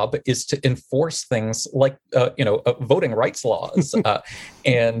job is to enforce things like, voting rights laws.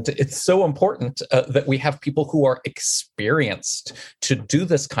 And it's so important that we have people who are experienced to do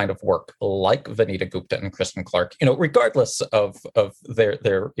this kind of work, like Vanita Gupta and Kristen Clark, regardless of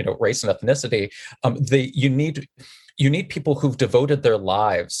their race and ethnicity. You need people who've devoted their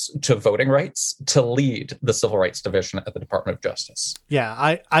lives to voting rights to lead the Civil Rights Division at the Department of Justice.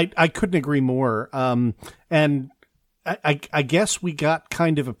 Yeah, I couldn't agree more. And I guess we got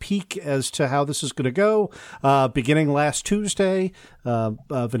kind of a peek as to how this is going to go. Beginning last Tuesday,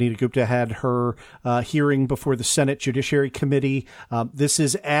 Vanita Gupta had her hearing before the Senate Judiciary Committee. This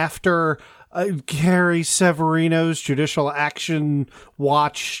is after Gary Severino's Judicial Action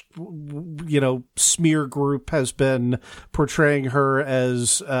Watch, smear group has been portraying her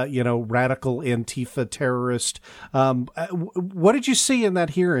as, radical Antifa terrorist. What did you see in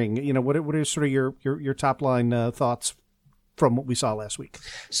that hearing? What are sort of your top line thoughts from what we saw last week?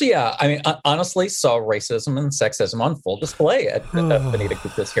 So, yeah, I honestly saw racism and sexism on full display at Vanita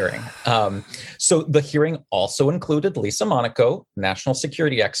Gupta's hearing. So the hearing also included Lisa Monaco, national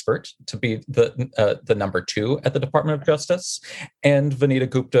security expert, to be the number 2 at the Department of Justice. And Vanita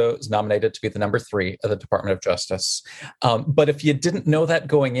Gupta was nominated to be the number 3 at the Department of Justice. But if you didn't know that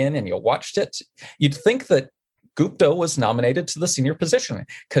going in and you watched it, you'd think that Gupta was nominated to the senior position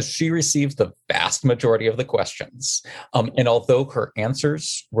because she received the vast majority of the questions. And although her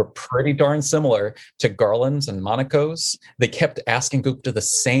answers were pretty darn similar to Garland's and Monaco's, they kept asking Gupta the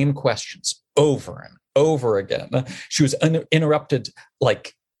same questions over and over again. She was interrupted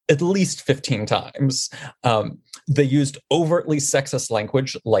like at least 15 times. They used overtly sexist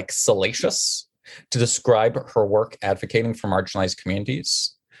language like salacious to describe her work advocating for marginalized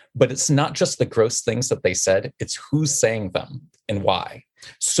communities. But it's not just the gross things that they said, it's who's saying them and why.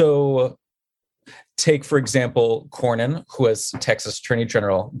 So take, for example, Cornyn, who as Texas Attorney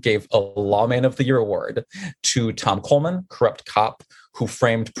General gave a Lawman of the Year award to Tom Coleman, corrupt cop who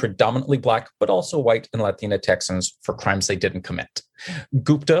framed predominantly Black, but also white and Latina Texans for crimes they didn't commit.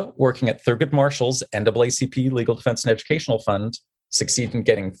 Gupta, working at Thurgood Marshall's NAACP Legal Defense and Educational Fund, succeeded in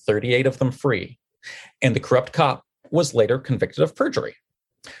getting 38 of them free. And the corrupt cop was later convicted of perjury.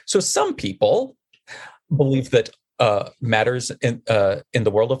 So some people believe that matters in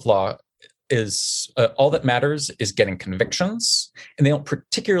the world of law is all that matters is getting convictions, and they don't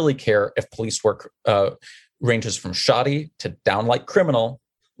particularly care if police work ranges from shoddy to downright criminal,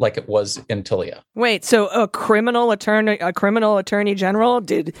 like it was in Tilia. Wait, so a criminal attorney general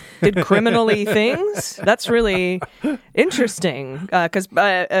did criminally things? That's really interesting because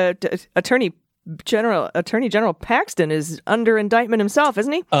Attorney General Paxton is under indictment himself,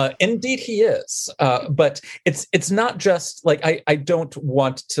 isn't he? Indeed, he is. But it's not just like I don't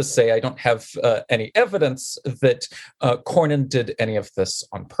want to say I don't have any evidence that Cornyn did any of this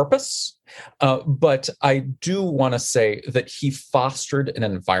on purpose. But I do want to say that he fostered an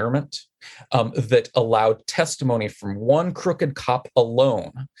environment that allowed testimony from one crooked cop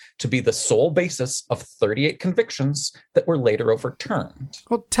alone to be the sole basis of 38 convictions that were later overturned.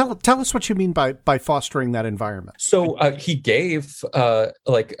 Well, tell us what you mean by fostering that environment. So he gave the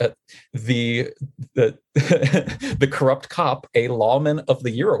the corrupt cop a Lawman of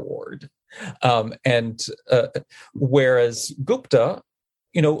the Year award, and whereas Gupta,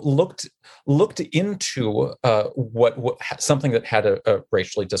 looked into what something that had a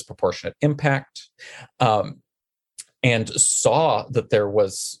racially disproportionate impact, and saw that there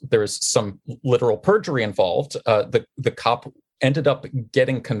was some literal perjury involved. The cop ended up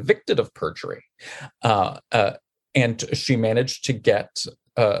getting convicted of perjury, and she managed to get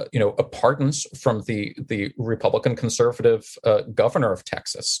a pardons from the Republican conservative governor of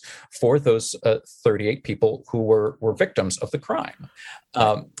Texas for those 38 people who were victims of the crime.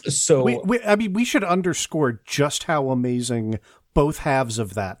 So we should underscore just how amazing both halves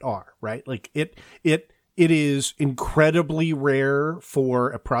of that are, right? Like it is incredibly rare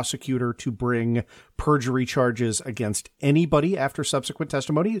for a prosecutor to bring perjury charges against anybody after subsequent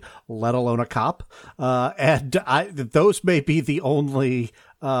testimony, let alone a cop. And those may be the only,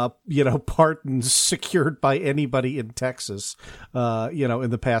 pardons secured by anybody in Texas, in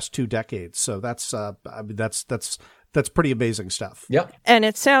the past 2 decades. So that's pretty amazing stuff. Yep. And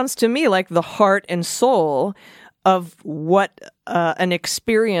it sounds to me like the heart and soul of what an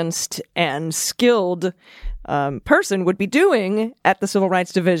experienced and skilled person would be doing at the Civil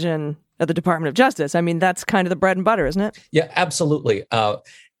Rights Division of the Department of Justice. I mean, that's kind of the bread and butter, isn't it? Yeah, absolutely.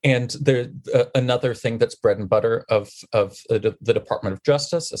 And there another thing that's bread and butter of the Department of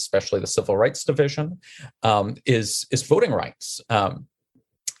Justice, especially the Civil Rights Division, is voting rights.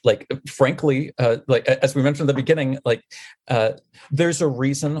 Frankly, as we mentioned at the beginning, there's a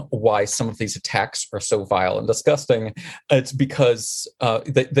reason why some of these attacks are so vile and disgusting. It's because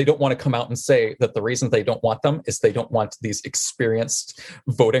they don't want to come out and say that the reason they don't want them is they don't want these experienced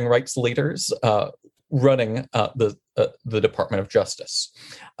voting rights leaders running the Department of Justice.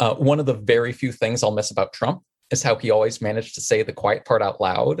 One of the very few things I'll miss about Trump is how he always managed to say the quiet part out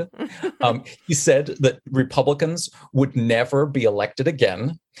loud. He said that Republicans would never be elected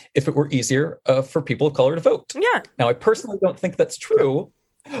again if it were easier for people of color to vote. Yeah. Now, I personally don't think that's true,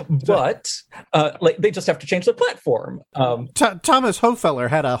 but they just have to change their platform. Thomas Hofeller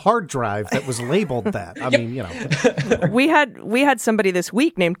had a hard drive that was labeled that. I mean, we had somebody this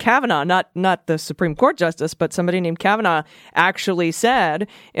week named Kavanaugh, not the Supreme Court justice, but somebody named Kavanaugh actually said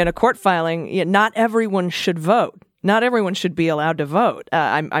in a court filing, not everyone should vote. Not everyone should be allowed to vote.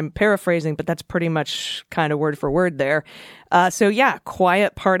 I'm paraphrasing, but that's pretty much kind of word for word there. So yeah,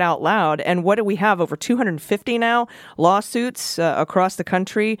 quiet part out loud. And what do we have? Over 250 now lawsuits across the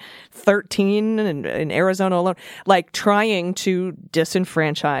country, 13 in Arizona alone, trying to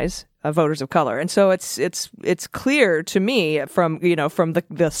disenfranchise voters of color. And so it's clear to me from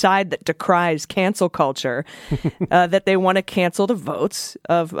the side that decries cancel culture that they want to cancel the votes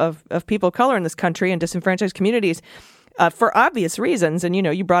of people of color in this country and disenfranchised communities. for obvious reasons. And,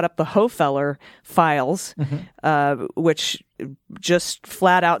 you brought up the Hofeller files, which just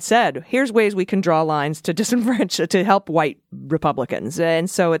flat out said, here's ways we can draw lines to disenfranchise, to help white Republicans. And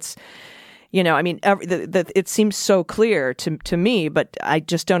so it's, it seems so clear to me, but I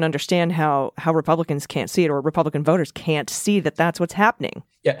just don't understand how Republicans can't see it, or Republican voters can't see that that's what's happening.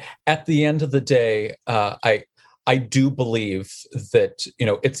 Yeah. At the end of the day, I do believe that,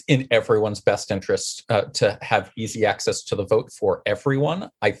 it's in everyone's best interest to have easy access to the vote for everyone.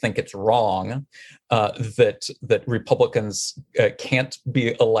 I think it's wrong that Republicans can't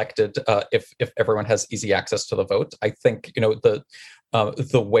be elected if everyone has easy access to the vote. I think,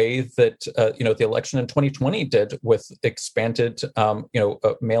 the way that, the election in 2020 did with expanded,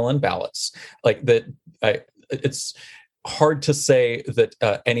 mail-in ballots, like that, it's hard to say that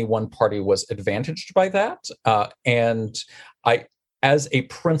any one party was advantaged by that. And as a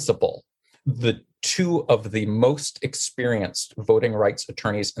principle, the two of the most experienced voting rights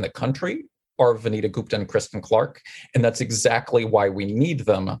attorneys in the country are Vanita Gupta and Kristen Clarke. And that's exactly why we need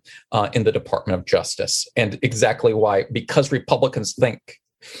them in the Department of Justice. And exactly why, because Republicans think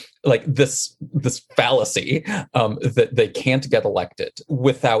like this fallacy that they can't get elected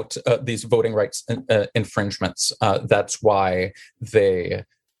without these voting rights infringements. That's why they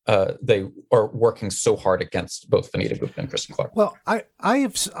are working so hard against both Vanita Gupta and Kristen Clarke. Well,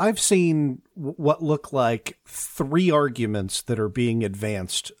 I've seen what look like three arguments that are being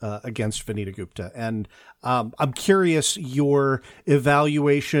advanced against Vanita Gupta, and I'm curious your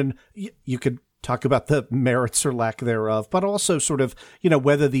evaluation. You could talk about the merits or lack thereof, but also sort of,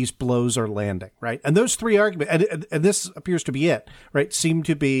 whether these blows are landing, right? And those three arguments, and this appears to be it, right, seem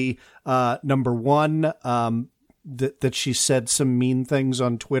to be, number one, that she said some mean things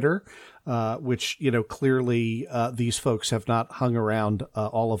on Twitter, which, clearly these folks have not hung around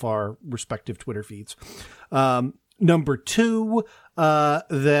all of our respective Twitter feeds. Number two,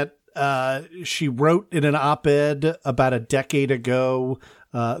 that she wrote in an op-ed about a decade ago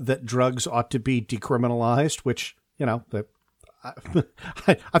that drugs ought to be decriminalized, which,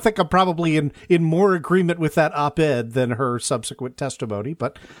 I think I'm probably in more agreement with that op-ed than her subsequent testimony.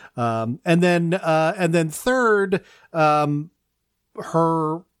 But and then third,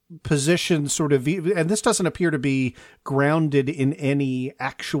 her position sort of, and this doesn't appear to be grounded in any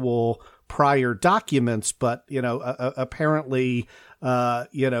actual prior documents, but apparently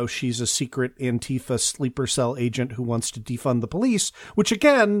she's a secret Antifa sleeper cell agent who wants to defund the police, which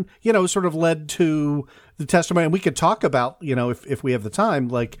again, sort of led to the testimony. And we could talk about, if we have the time,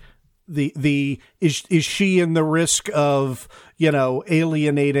 like is she in the risk of,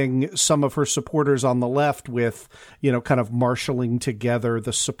 alienating some of her supporters on the left with, kind of marshaling together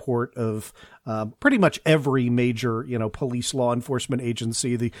the support of pretty much every major, police law enforcement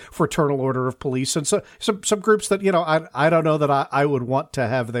agency, the Fraternal Order of Police, and so some groups that, I don't know that I would want to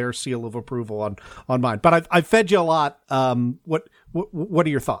have their seal of approval on mine. But I fed you a lot. What are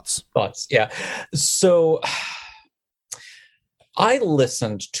your thoughts? Yeah. So I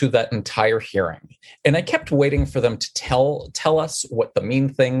listened to that entire hearing, and I kept waiting for them to tell us what the mean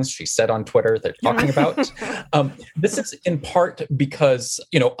things she said on Twitter they're talking about. This is in part because,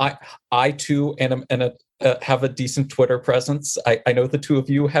 I too have a decent Twitter presence. I know the two of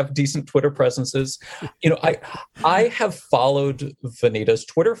you have decent Twitter presences. I have followed Vanita's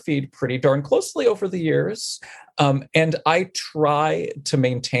Twitter feed pretty darn closely over the years. And I try to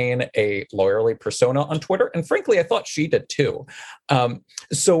maintain a lawyerly persona on Twitter. And frankly, I thought she did too. Yeah,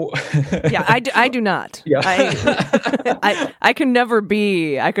 I do not. Yeah. I could never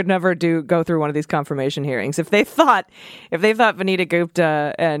go through one of these confirmation hearings. If they thought Vanita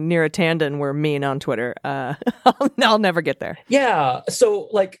Gupta and Neera Tanden were mean on Twitter, I'll never get there. Yeah. So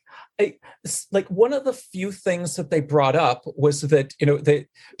one of the few things that they brought up was that,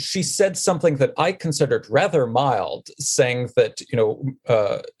 she said something that I considered rather mild, saying that,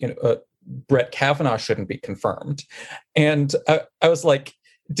 Brett Kavanaugh shouldn't be confirmed. And I was like,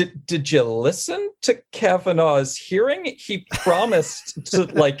 did you listen to Kavanaugh's hearing? He promised to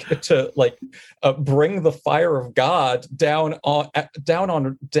bring the fire of God down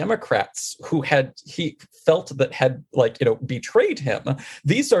on Democrats who he felt that had betrayed him.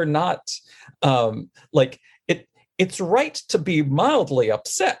 These are not it's right to be mildly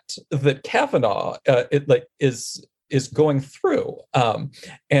upset that Kavanaugh is going through,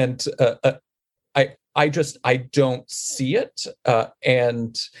 and I don't see it.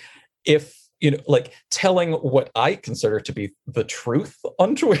 And if, telling what I consider to be the truth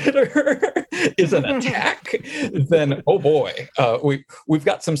on Twitter is an attack, then, oh boy, we've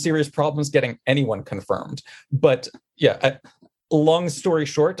got some serious problems getting anyone confirmed. But yeah, long story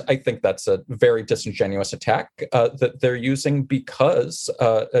short, I think that's a very disingenuous attack that they're using because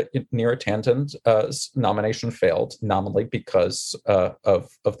Neera Tanden's nomination failed, nominally because of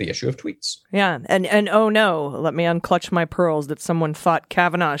the issue of tweets. Yeah, and oh no, let me unclutch my pearls that someone thought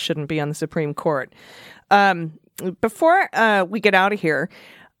Kavanaugh shouldn't be on the Supreme Court. Before we get out of here,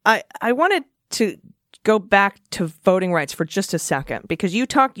 I wanted to go back to voting rights for just a second, because you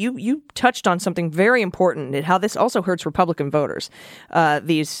touched on something very important, and how this also hurts Republican voters.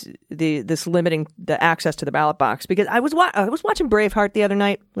 This limiting the access to the ballot box. Because I was watching Braveheart the other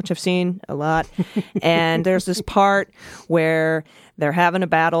night, which I've seen a lot, and there's this part where they're having a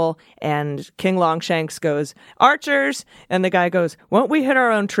battle, and King Longshanks goes, "Archers," and the guy goes, "Won't we hit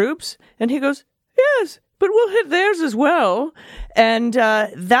our own troops?" And he goes, "Yes, but we'll hit theirs as well." And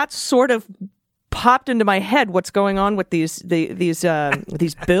that's sort of popped into my head what's going on with these bills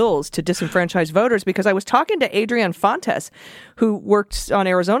to disenfranchise voters, because I was talking to Adrian Fontes, who works on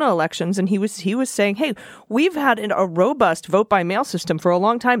Arizona elections, and he was saying, hey, we've had a robust vote by mail system for a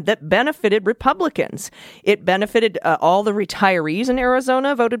long time that benefited Republicans. It benefited all the retirees in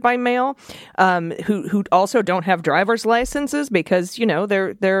Arizona voted by mail, who also don't have driver's licenses because,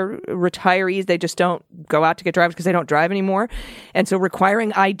 they're retirees. They just don't go out to get drivers because they don't drive anymore. And so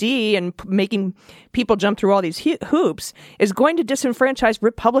requiring ID and making people jump through all these hoops is going to disenfranchise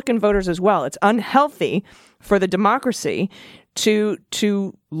Republican voters as well. It's unhealthy for the democracy to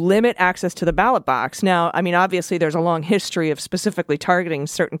limit access to the ballot box. Now, I mean, obviously there's a long history of specifically targeting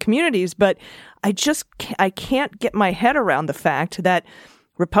certain communities, but I can't get my head around the fact that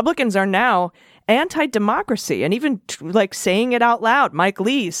Republicans are now anti-democracy, and even like saying it out loud. Mike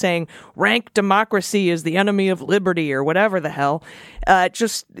Lee saying rank democracy is the enemy of liberty or whatever the hell.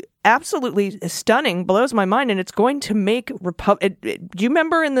 Just absolutely stunning, blows my mind, and it's going to make do you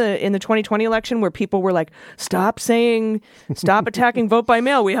remember in the 2020 election where people were like, stop attacking vote by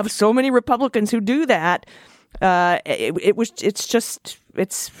mail? We have so many Republicans who do that.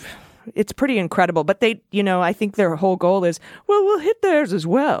 It's pretty incredible. But they, I think their whole goal is, well, we'll hit theirs as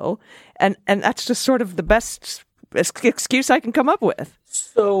well. And that's just sort of the best excuse I can come up with.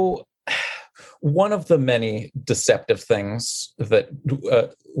 So one of the many deceptive things that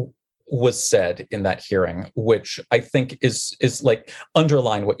was said in that hearing, which I think is like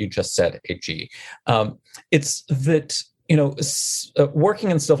underline what you just said, AG. It's that,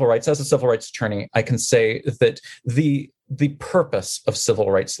 working in civil rights, as a civil rights attorney, I can say that the purpose of civil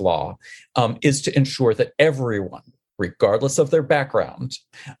rights law is to ensure that everyone, regardless of their background,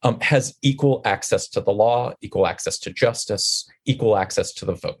 has equal access to the law, equal access to justice, equal access to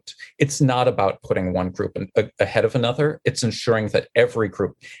the vote. It's not about putting one group ahead of another. It's ensuring that every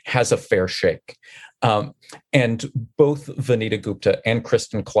group has a fair shake. And both Vanita Gupta and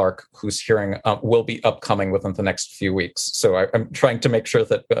Kristen Clark, whose hearing will be upcoming within the next few weeks. So I'm trying to make sure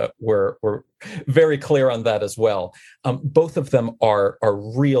that we're very clear on that as well. Both of them are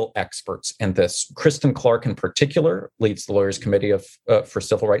real experts in this. Kristen Clark, in particular, leads the Lawyers Committee for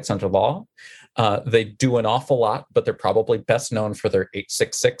Civil Rights Under Law. They do an awful lot, but they're probably best known for their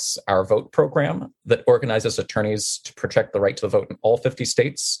 866 Our Vote program that organizes attorneys to protect the right to the vote in all 50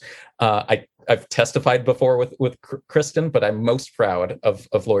 states. I've testified before with Kristen, but I'm most proud of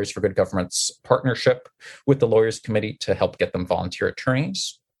Lawyers for Good Government's partnership with the Lawyers Committee to help get them volunteer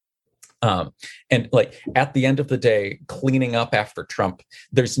attorneys. And like at the end of the day, cleaning up after Trump,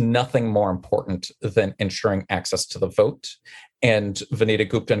 there's nothing more important than ensuring access to the vote. And Vanita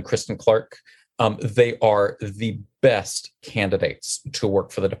Gupta and Kristen Clark, they are the best candidates to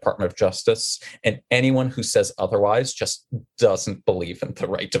work for the Department of Justice. And anyone who says otherwise just doesn't believe in the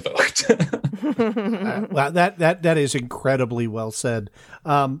right to vote. Well, that is incredibly well said.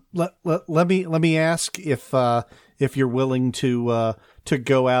 Let me ask if you're willing to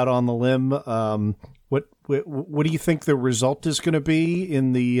go out on the limb. What do you think the result is going to be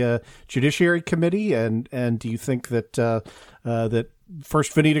in the Judiciary Committee, and do you think that that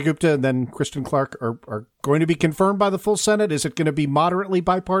first Vanita Gupta and then Kristen Clark are going to be confirmed by the full Senate? Is it going to be moderately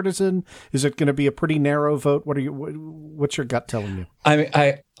bipartisan? Is it going to be a pretty narrow vote? What's your gut telling you? I mean,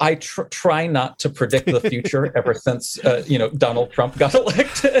 I try not to predict the future ever since Donald Trump got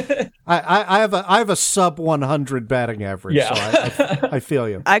elected. I have a sub 100 batting average. Yeah. So I feel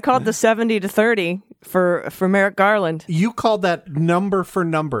you. I called the 70-30 for Merrick Garland. You called that number for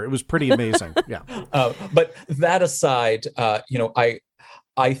number. It was pretty amazing. Yeah. But that aside,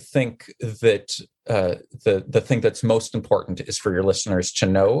 I think that the thing that's most important is for your listeners to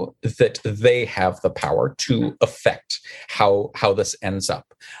know that they have the power to affect how this ends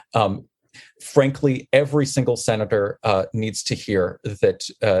up. Frankly, every single senator needs to hear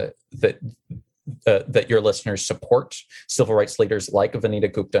that that your listeners support civil rights leaders like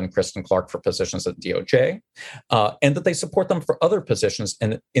Vanita Gupta and Kristen Clark for positions at DOJ, and that they support them for other positions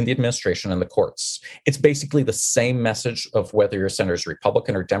in the administration and the courts. It's basically the same message of whether your senator is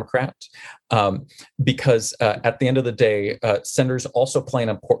Republican or Democrat, because at the end of the day, senators also play an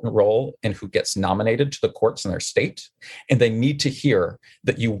important role in who gets nominated to the courts in their state, and they need to hear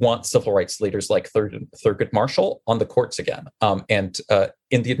that you want civil rights leaders like Thurgood Marshall on the courts again, and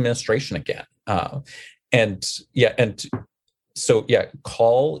in the administration again. So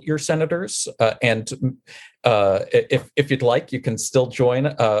call your senators, and if you'd like, you can still join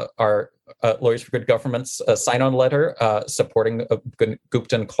our Lawyers for Good Government's sign-on letter supporting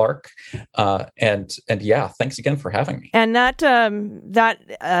Gupta and Clark. And thanks again for having me. And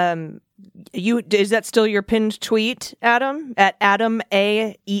is that still your pinned tweet, Adam? At Adam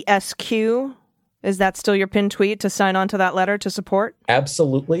AESQ? Is that still your pinned tweet to sign on to that letter to support?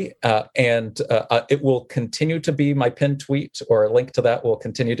 Absolutely. And it will continue to be my pinned tweet, or a link to that will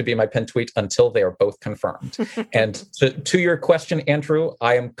continue to be my pinned tweet until they are both confirmed. And to your question, Andrew,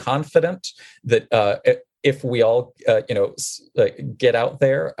 I am confident that if we all, get out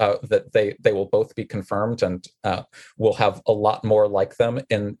there, that they will both be confirmed, and we'll have a lot more like them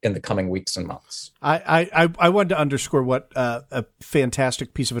in the coming weeks and months. I wanted to underscore what a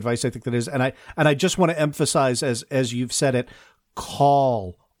fantastic piece of advice I think that is, and I just want to emphasize, as you've said it,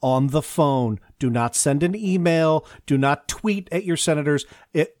 call on the phone. Do not send an email. Do not tweet at your senators.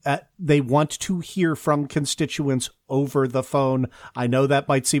 They want to hear from constituents over the phone. I know that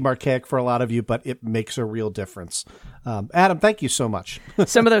might seem archaic for a lot of you, but it makes a real difference. Adam, thank you so much.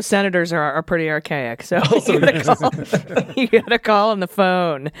 Some of those senators are pretty archaic, so you gotta call on the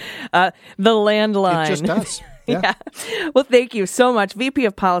phone. The landline. It just does. Yeah. Well, thank you so much. VP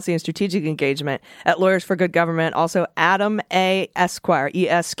of Policy and Strategic Engagement at Lawyers for Good Government. Also, Adam A. Esquire,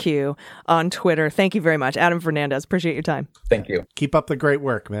 ESQ, on Twitter. Thank you very much. Adam Fernandez. Appreciate your time. Thank you. Keep up the great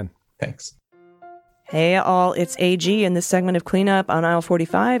work, man. Thanks. Hey all, it's AG, and this segment of Cleanup on Aisle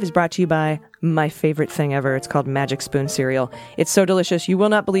 45 is brought to you by my favorite thing ever. It's called Magic Spoon cereal. It's so delicious, you will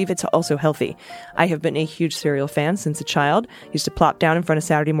not believe it's also healthy. I have been a huge cereal fan since a child. Used to plop down in front of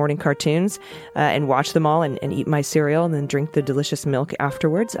Saturday morning cartoons and watch them all and eat my cereal and then drink the delicious milk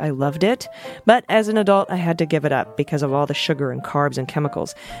afterwards. I loved it. But as an adult, I had to give it up because of all the sugar and carbs and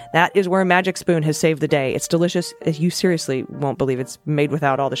chemicals. That is where Magic Spoon has saved the day. It's delicious. You seriously won't believe it's made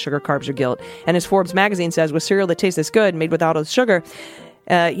without all the sugar, carbs, or guilt. And as Forbes magazine says, with cereal that tastes this good, made without all the sugar,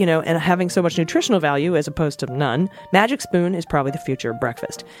 and having so much nutritional value as opposed to none, Magic Spoon is probably the future of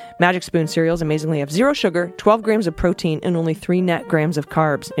breakfast. Magic Spoon cereals amazingly have 0 sugar, 12 grams of protein, and only 3 net grams of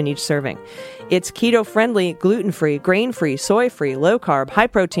carbs in each serving. It's keto-friendly, gluten-free, grain-free, soy-free, low-carb,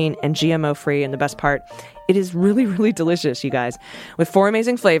 high-protein, and GMO-free, and the best part, it is really, really delicious, you guys. With 4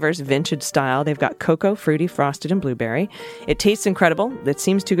 amazing flavors, vintage style. They've got cocoa, fruity, frosted, and blueberry. It tastes incredible. It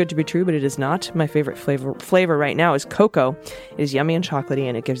seems too good to be true, but it is not. My favorite flavor right now is cocoa. It is yummy and chocolatey,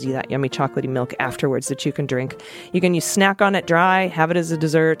 and it gives you that yummy chocolatey milk afterwards that you can drink. You can snack on it dry, have it as a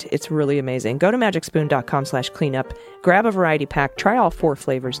dessert. It's really amazing. Go to magicspoon.com/cleanup. Grab a variety pack. Try all 4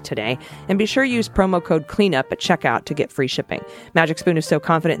 flavors today. And be sure to use promo code CLEANUP at checkout to get free shipping. Magic Spoon is so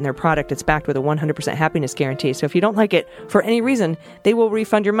confident in their product, it's backed with a 100% happiness guarantee. So if you don't like it for any reason, they will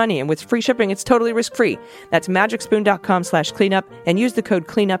refund your money. And with free shipping, it's totally risk-free. That's magicspoon.com/cleanup and use the code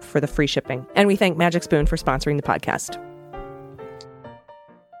CLEANUP for the free shipping. And we thank Magic Spoon for sponsoring the podcast.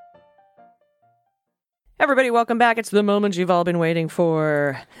 Everybody, welcome back. It's the moment you've all been waiting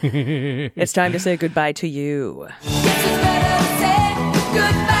for. It's time to say goodbye to you. This is better say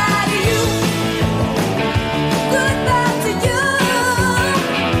goodbye to you. Goodbye to you.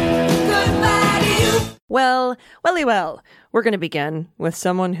 Goodbye to you. Well, we're going to begin with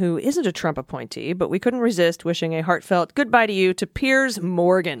someone who isn't a Trump appointee, but we couldn't resist wishing a heartfelt goodbye to you to Piers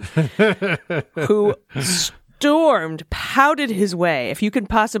Morgan, who pouted his way, if you can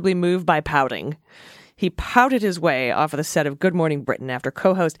possibly move by pouting. He pouted his way off of the set of Good Morning Britain after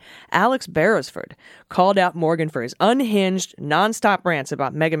co-host Alex Beresford called out Morgan for his unhinged, nonstop rants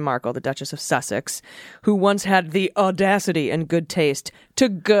about Meghan Markle, the Duchess of Sussex, who once had the audacity and good taste to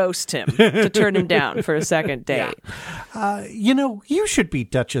ghost him, to turn him down for a second date. You should be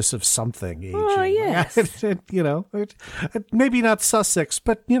Duchess of something, AG. Oh, yes. Maybe not Sussex,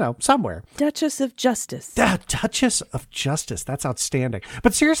 but, somewhere. Duchess of Justice. Duchess of Justice. That's outstanding.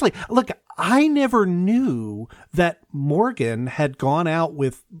 But seriously, look, I never knew that Morgan had gone out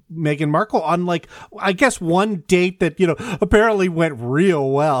with Meghan Markle on, I guess one date that, apparently went real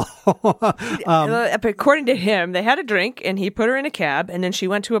well. According to him, they had a drink and he put her in a cab and then she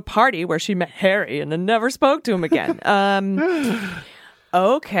went to a party where she met Harry and then never spoke to him again.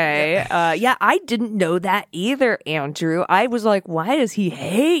 Okay. Yeah, I didn't know that either, Andrew. I was like, why does he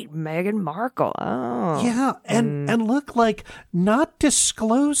hate Meghan Markle? Oh. Yeah, and look, like, not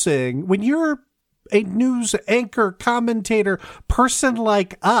disclosing when you're a news anchor, commentator, person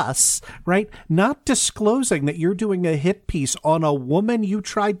like us, right? Not disclosing that you're doing a hit piece on a woman you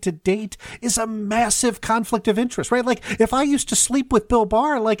tried to date is a massive conflict of interest, right? Like, if I used to sleep with Bill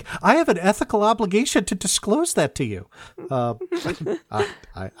Barr, like, I have an ethical obligation to disclose that to you. I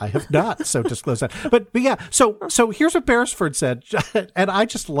have not, so disclose that. But yeah, so here's what Beresford said, and I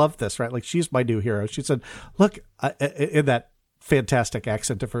just love this, right? Like, she's my new hero. She said, look, in that fantastic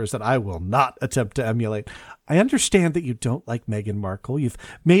accent of hers that I will not attempt to emulate. I understand that you don't like Meghan Markle. You've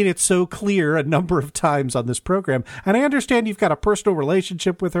made it so clear a number of times on this program, and I understand you've got a personal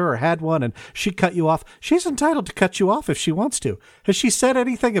relationship with her or had one, and she cut you off. She's entitled to cut you off if she wants to. Has she said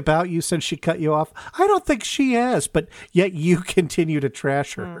anything about you since she cut you off? I don't think she has, but yet you continue to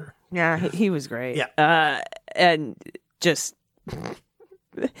trash her. Yeah, he was great. Yeah. And just...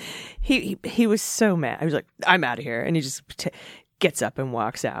 He was so mad. I was like, I'm out of here. And he just gets up and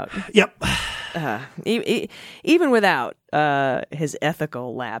walks out. Yep. Even without his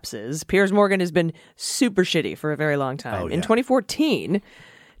ethical lapses, Piers Morgan has been super shitty for a very long time. Oh, yeah. In 2014,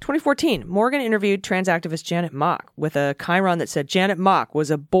 Morgan interviewed trans activist Janet Mock with a chyron that said Janet Mock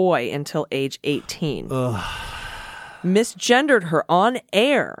was a boy until age 18. Misgendered her on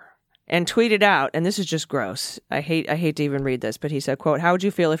air. And tweeted out, and this is just gross. I hate to even read this, but he said, quote, "How would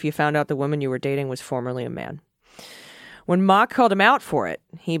you feel if you found out the woman you were dating was formerly a man?" When Mock called him out for it,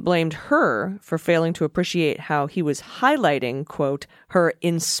 he blamed her for failing to appreciate how he was highlighting, quote, her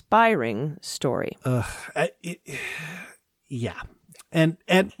inspiring story. Yeah. And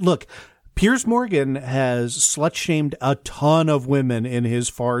look, Piers Morgan has slut-shamed a ton of women in his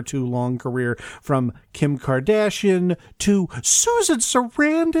far too long career, from Kim Kardashian to Susan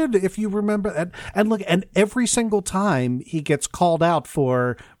Sarandon, if you remember. And look, and every single time he gets called out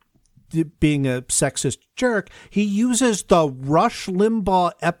for being a sexist jerk, he uses the Rush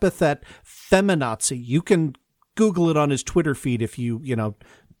Limbaugh epithet feminazi. You can Google it on his Twitter feed if you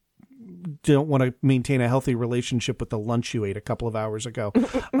don't want to maintain a healthy relationship with the lunch you ate a couple of hours ago.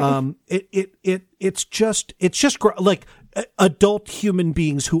 It's just like adult human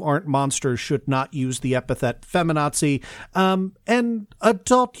beings who aren't monsters should not use the epithet feminazi. And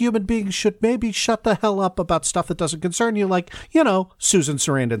adult human beings should maybe shut the hell up about stuff that doesn't concern you, like, Susan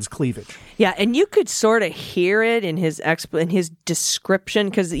Sarandon's cleavage. Yeah, and you could sort of hear it in his description,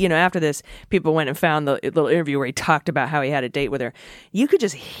 because, after this, people went and found the little interview where he talked about how he had a date with her. You could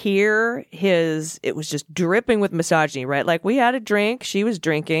just hear it was just dripping with misogyny, right? Like, we had a drink, she was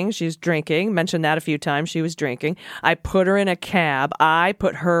drinking, mentioned that a few times, she was drinking. I put her in a cab. I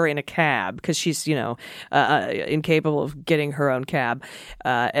put her in a cab because she's, incapable of getting her own cab,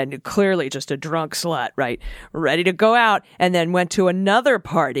 and clearly just a drunk slut, right? Ready to go out, and then went to another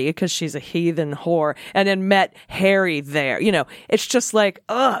party because she's a heathen whore, and then met Harry there. It's just like,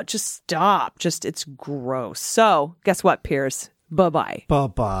 just stop. It's gross. So guess what, Piers? Bye-bye.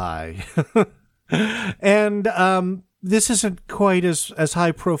 Bye-bye. And, this isn't quite as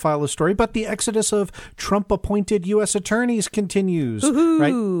high profile a story, but the exodus of Trump-appointed U.S. attorneys continues.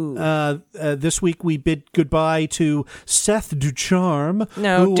 Woo-hoo. Right? This week we bid goodbye to Seth Ducharme.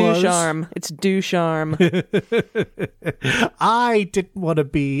 No, Ducharme. It's Ducharme. I didn't want to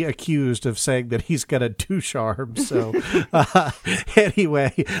be accused of saying that he's got a Ducharme. So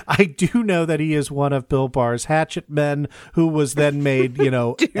anyway, I do know that he is one of Bill Barr's hatchet men, who was then made,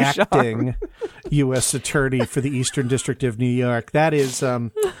 acting U.S. attorney for the Eastern District of New York. That is,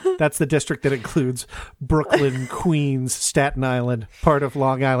 that's the district that includes Brooklyn, Queens, Staten Island, part of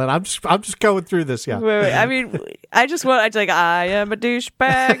Long Island. I'm just going through this. Yeah. Wait. I mean, I am a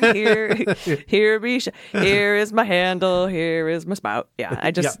douchebag. Here is my handle. Here is my spout.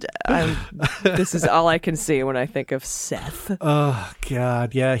 Yeah. This is all I can see when I think of Seth. Oh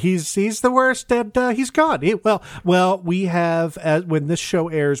God. Yeah. He's the worst, and he's gone. Well, we have, when this show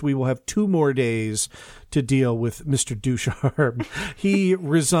airs, we will have 2 more days to deal with Mr. Ducharme. He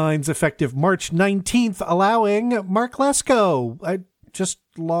resigns effective March 19th, allowing Mark Lesko, just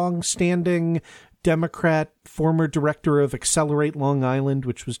long-standing Democrat, former director of Accelerate Long Island,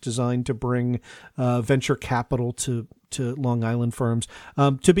 which was designed to bring venture capital to Long Island firms,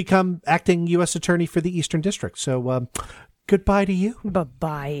 to become acting U.S. attorney for the Eastern District. So goodbye to you.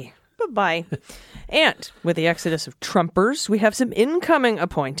 Bye-bye. Bye-bye. And with the exodus of Trumpers, we have some incoming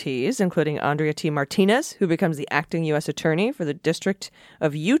appointees, including Andrea T. Martinez, who becomes the acting U.S. attorney for the District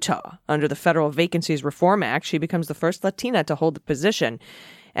of Utah. Under the Federal Vacancies Reform Act, she becomes the first Latina to hold the position.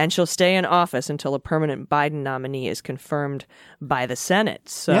 and she'll stay in office until a permanent Biden nominee is confirmed by the Senate.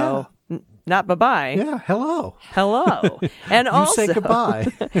 So, not bye-bye. Yeah, hello. Hello. And You also, say goodbye.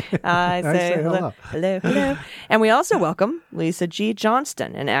 I say hello. hello. And we also welcome Lisa G.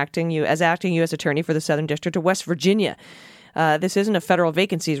 Johnston, acting U.S. Attorney for the Southern District of West Virginia. This isn't a Federal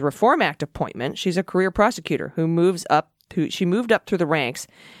Vacancies Reform Act appointment. She's a career prosecutor who moved up through the ranks.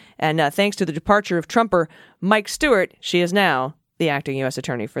 And thanks to the departure of Trumper Mike Stewart, she is now the acting U.S.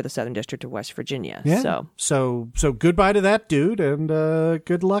 Attorney for the Southern District of West Virginia. Yeah. So goodbye to that dude, and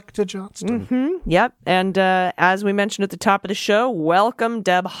good luck to Johnston. Mm-hmm. Yep. And as we mentioned at the top of the show, welcome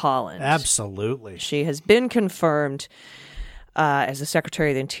Deb Haaland. Absolutely. She has been confirmed as the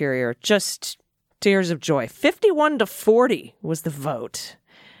Secretary of the Interior. Just tears of joy. 51-40 was the vote.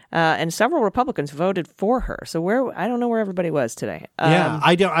 And several Republicans voted for her. So I don't know where everybody was today.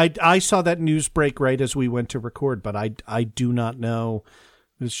 I saw that news break right as we went to record, but I do not know.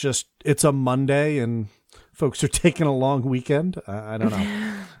 It's a Monday and folks are taking a long weekend. I don't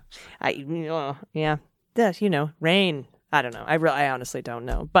know. Rain. I don't know. I honestly don't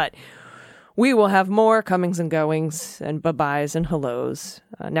know. But we will have more comings and goings and bye-byes and hellos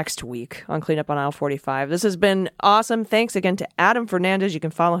next week on Cleanup on Aisle 45. This has been awesome. Thanks again to Adam Fernandez. You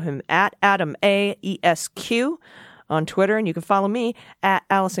can follow him at AdamAESQ on Twitter, and you can follow me at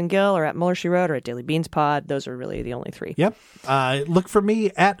Allison Gill or at Mueller She Wrote or at Daily Beans Pod. Those are really the only three. Yep. Look for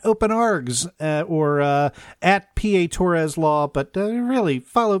me at OpenArgs or at PA Torres Law, but really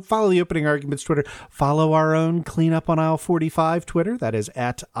follow the Opening Arguments Twitter. Follow our own Cleanup on Aisle 45 Twitter. That is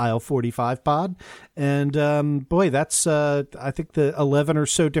at Aisle 45 Pod. And that's I think the 11 or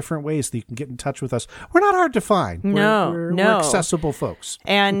so different ways that you can get in touch with us. We're not hard to find. We're accessible folks.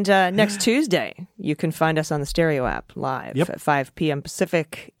 And next Tuesday, you can find us on the Stereo app live at 5 p.m.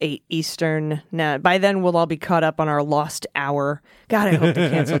 Pacific, 8 Eastern. Now, by then, we'll all be caught up on our lost hour. God, I hope they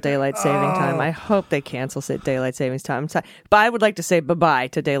cancel Daylight Saving Time. I hope they cancel Daylight Savings Time. But I would like to say bye-bye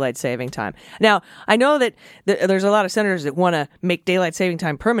to Daylight Saving Time. Now, I know that there's a lot of senators that want to make Daylight Saving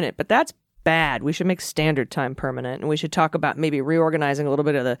Time permanent, but that's bad. We should make standard time permanent, and we should talk about maybe reorganizing a little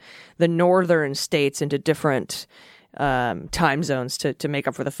bit of the northern states into different time zones to make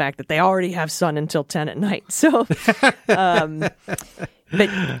up for the fact that they already have sun until 10 at night. So, but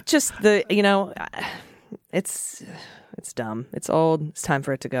just it's dumb. It's old. It's time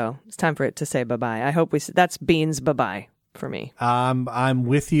for it to go. It's time for it to say bye-bye. I hope that's Beans bye-bye for me. I'm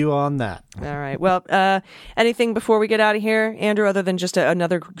with you on that. All right. Well, anything before we get out of here, Andrew, other than just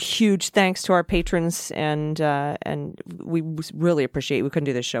another huge thanks to our patrons, and we really appreciate. We couldn't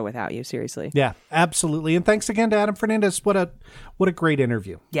do this show without you. Seriously. Yeah, absolutely. And thanks again to Adam Fernandez. What a great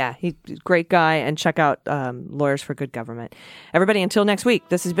interview. Yeah, he's a great guy. And check out Lawyers for Good Government. Everybody, until next week.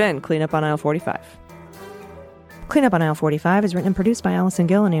 This has been Cleanup on Aisle 45. Cleanup on Aisle 45 is written and produced by Allison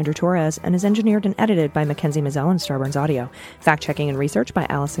Gill and Andrew Torres and is engineered and edited by Mackenzie Mazzell and Starburns Audio. Fact-checking and research by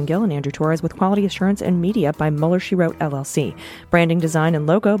Allison Gill and Andrew Torres with quality assurance and media by Mueller She Wrote, LLC. Branding, design, and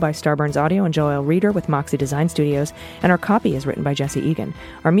logo by Starburns Audio and Joel Reeder with Moxie Design Studios. And our copy is written by Jesse Egan.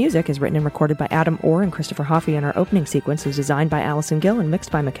 Our music is written and recorded by Adam Orr and Christopher Hoffey, and our opening sequence is designed by Allison Gill and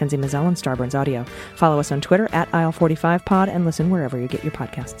mixed by Mackenzie Mazzell and Starburns Audio. Follow us on Twitter at Aisle45Pod and listen wherever you get your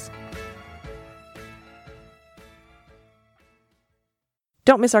podcasts.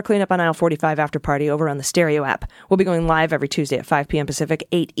 Don't miss our Cleanup on Aisle 45 after party over on the Stereo app. We'll be going live every Tuesday at 5 p.m. Pacific,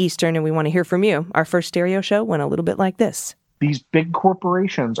 8 Eastern, and we want to hear from you. Our first Stereo show went a little bit like this. These big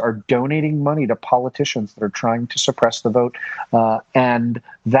corporations are donating money to politicians that are trying to suppress the vote. And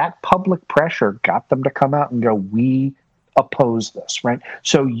that public pressure got them to come out and go, we oppose this, right?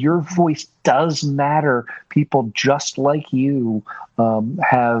 So your voice does matter. People just like you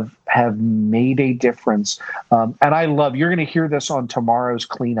have made a difference. And I love, you're going to hear this on tomorrow's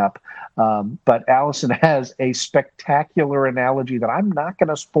Cleanup, but Allison has a spectacular analogy that I'm not going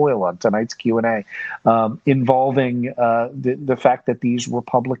to spoil on tonight's Q&A, involving the fact that these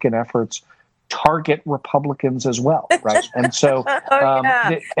Republican efforts target Republicans as well, right? And so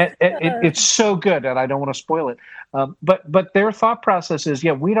it's so good, and I don't want to spoil it. But their thought process is,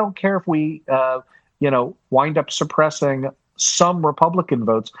 we don't care if we wind up suppressing some Republican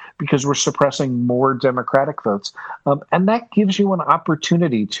votes because we're suppressing more Democratic votes, and that gives you an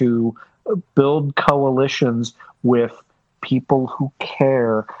opportunity to build coalitions with people who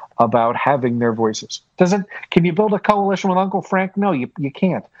care about having their voices. Can you build a coalition with Uncle Frank? No, you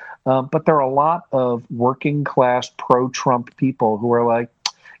can't. But there are a lot of working class pro-Trump people who are like,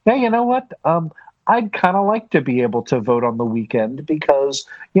 yeah, you know what? I'd kind of like to be able to vote on the weekend because,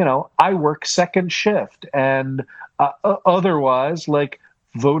 I work second shift, and otherwise, like,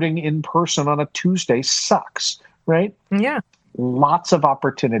 voting in person on a Tuesday sucks, right? Yeah. lots of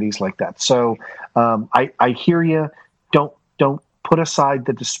opportunities like that. So I hear you. Don't put aside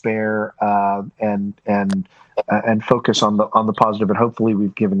the despair and focus on the positive. And hopefully,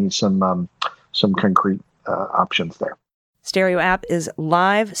 we've given you some concrete options there. Stereo App is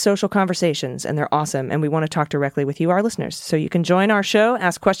live social conversations, and they're awesome, and we want to talk directly with you, our listeners. So you can join our show,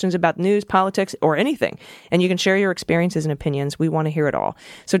 ask questions about news, politics, or anything, and you can share your experiences and opinions. We want to hear it all.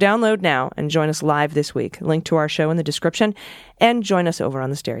 So download now and join us live this week. Link to our show in the description, and join us over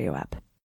on the Stereo App.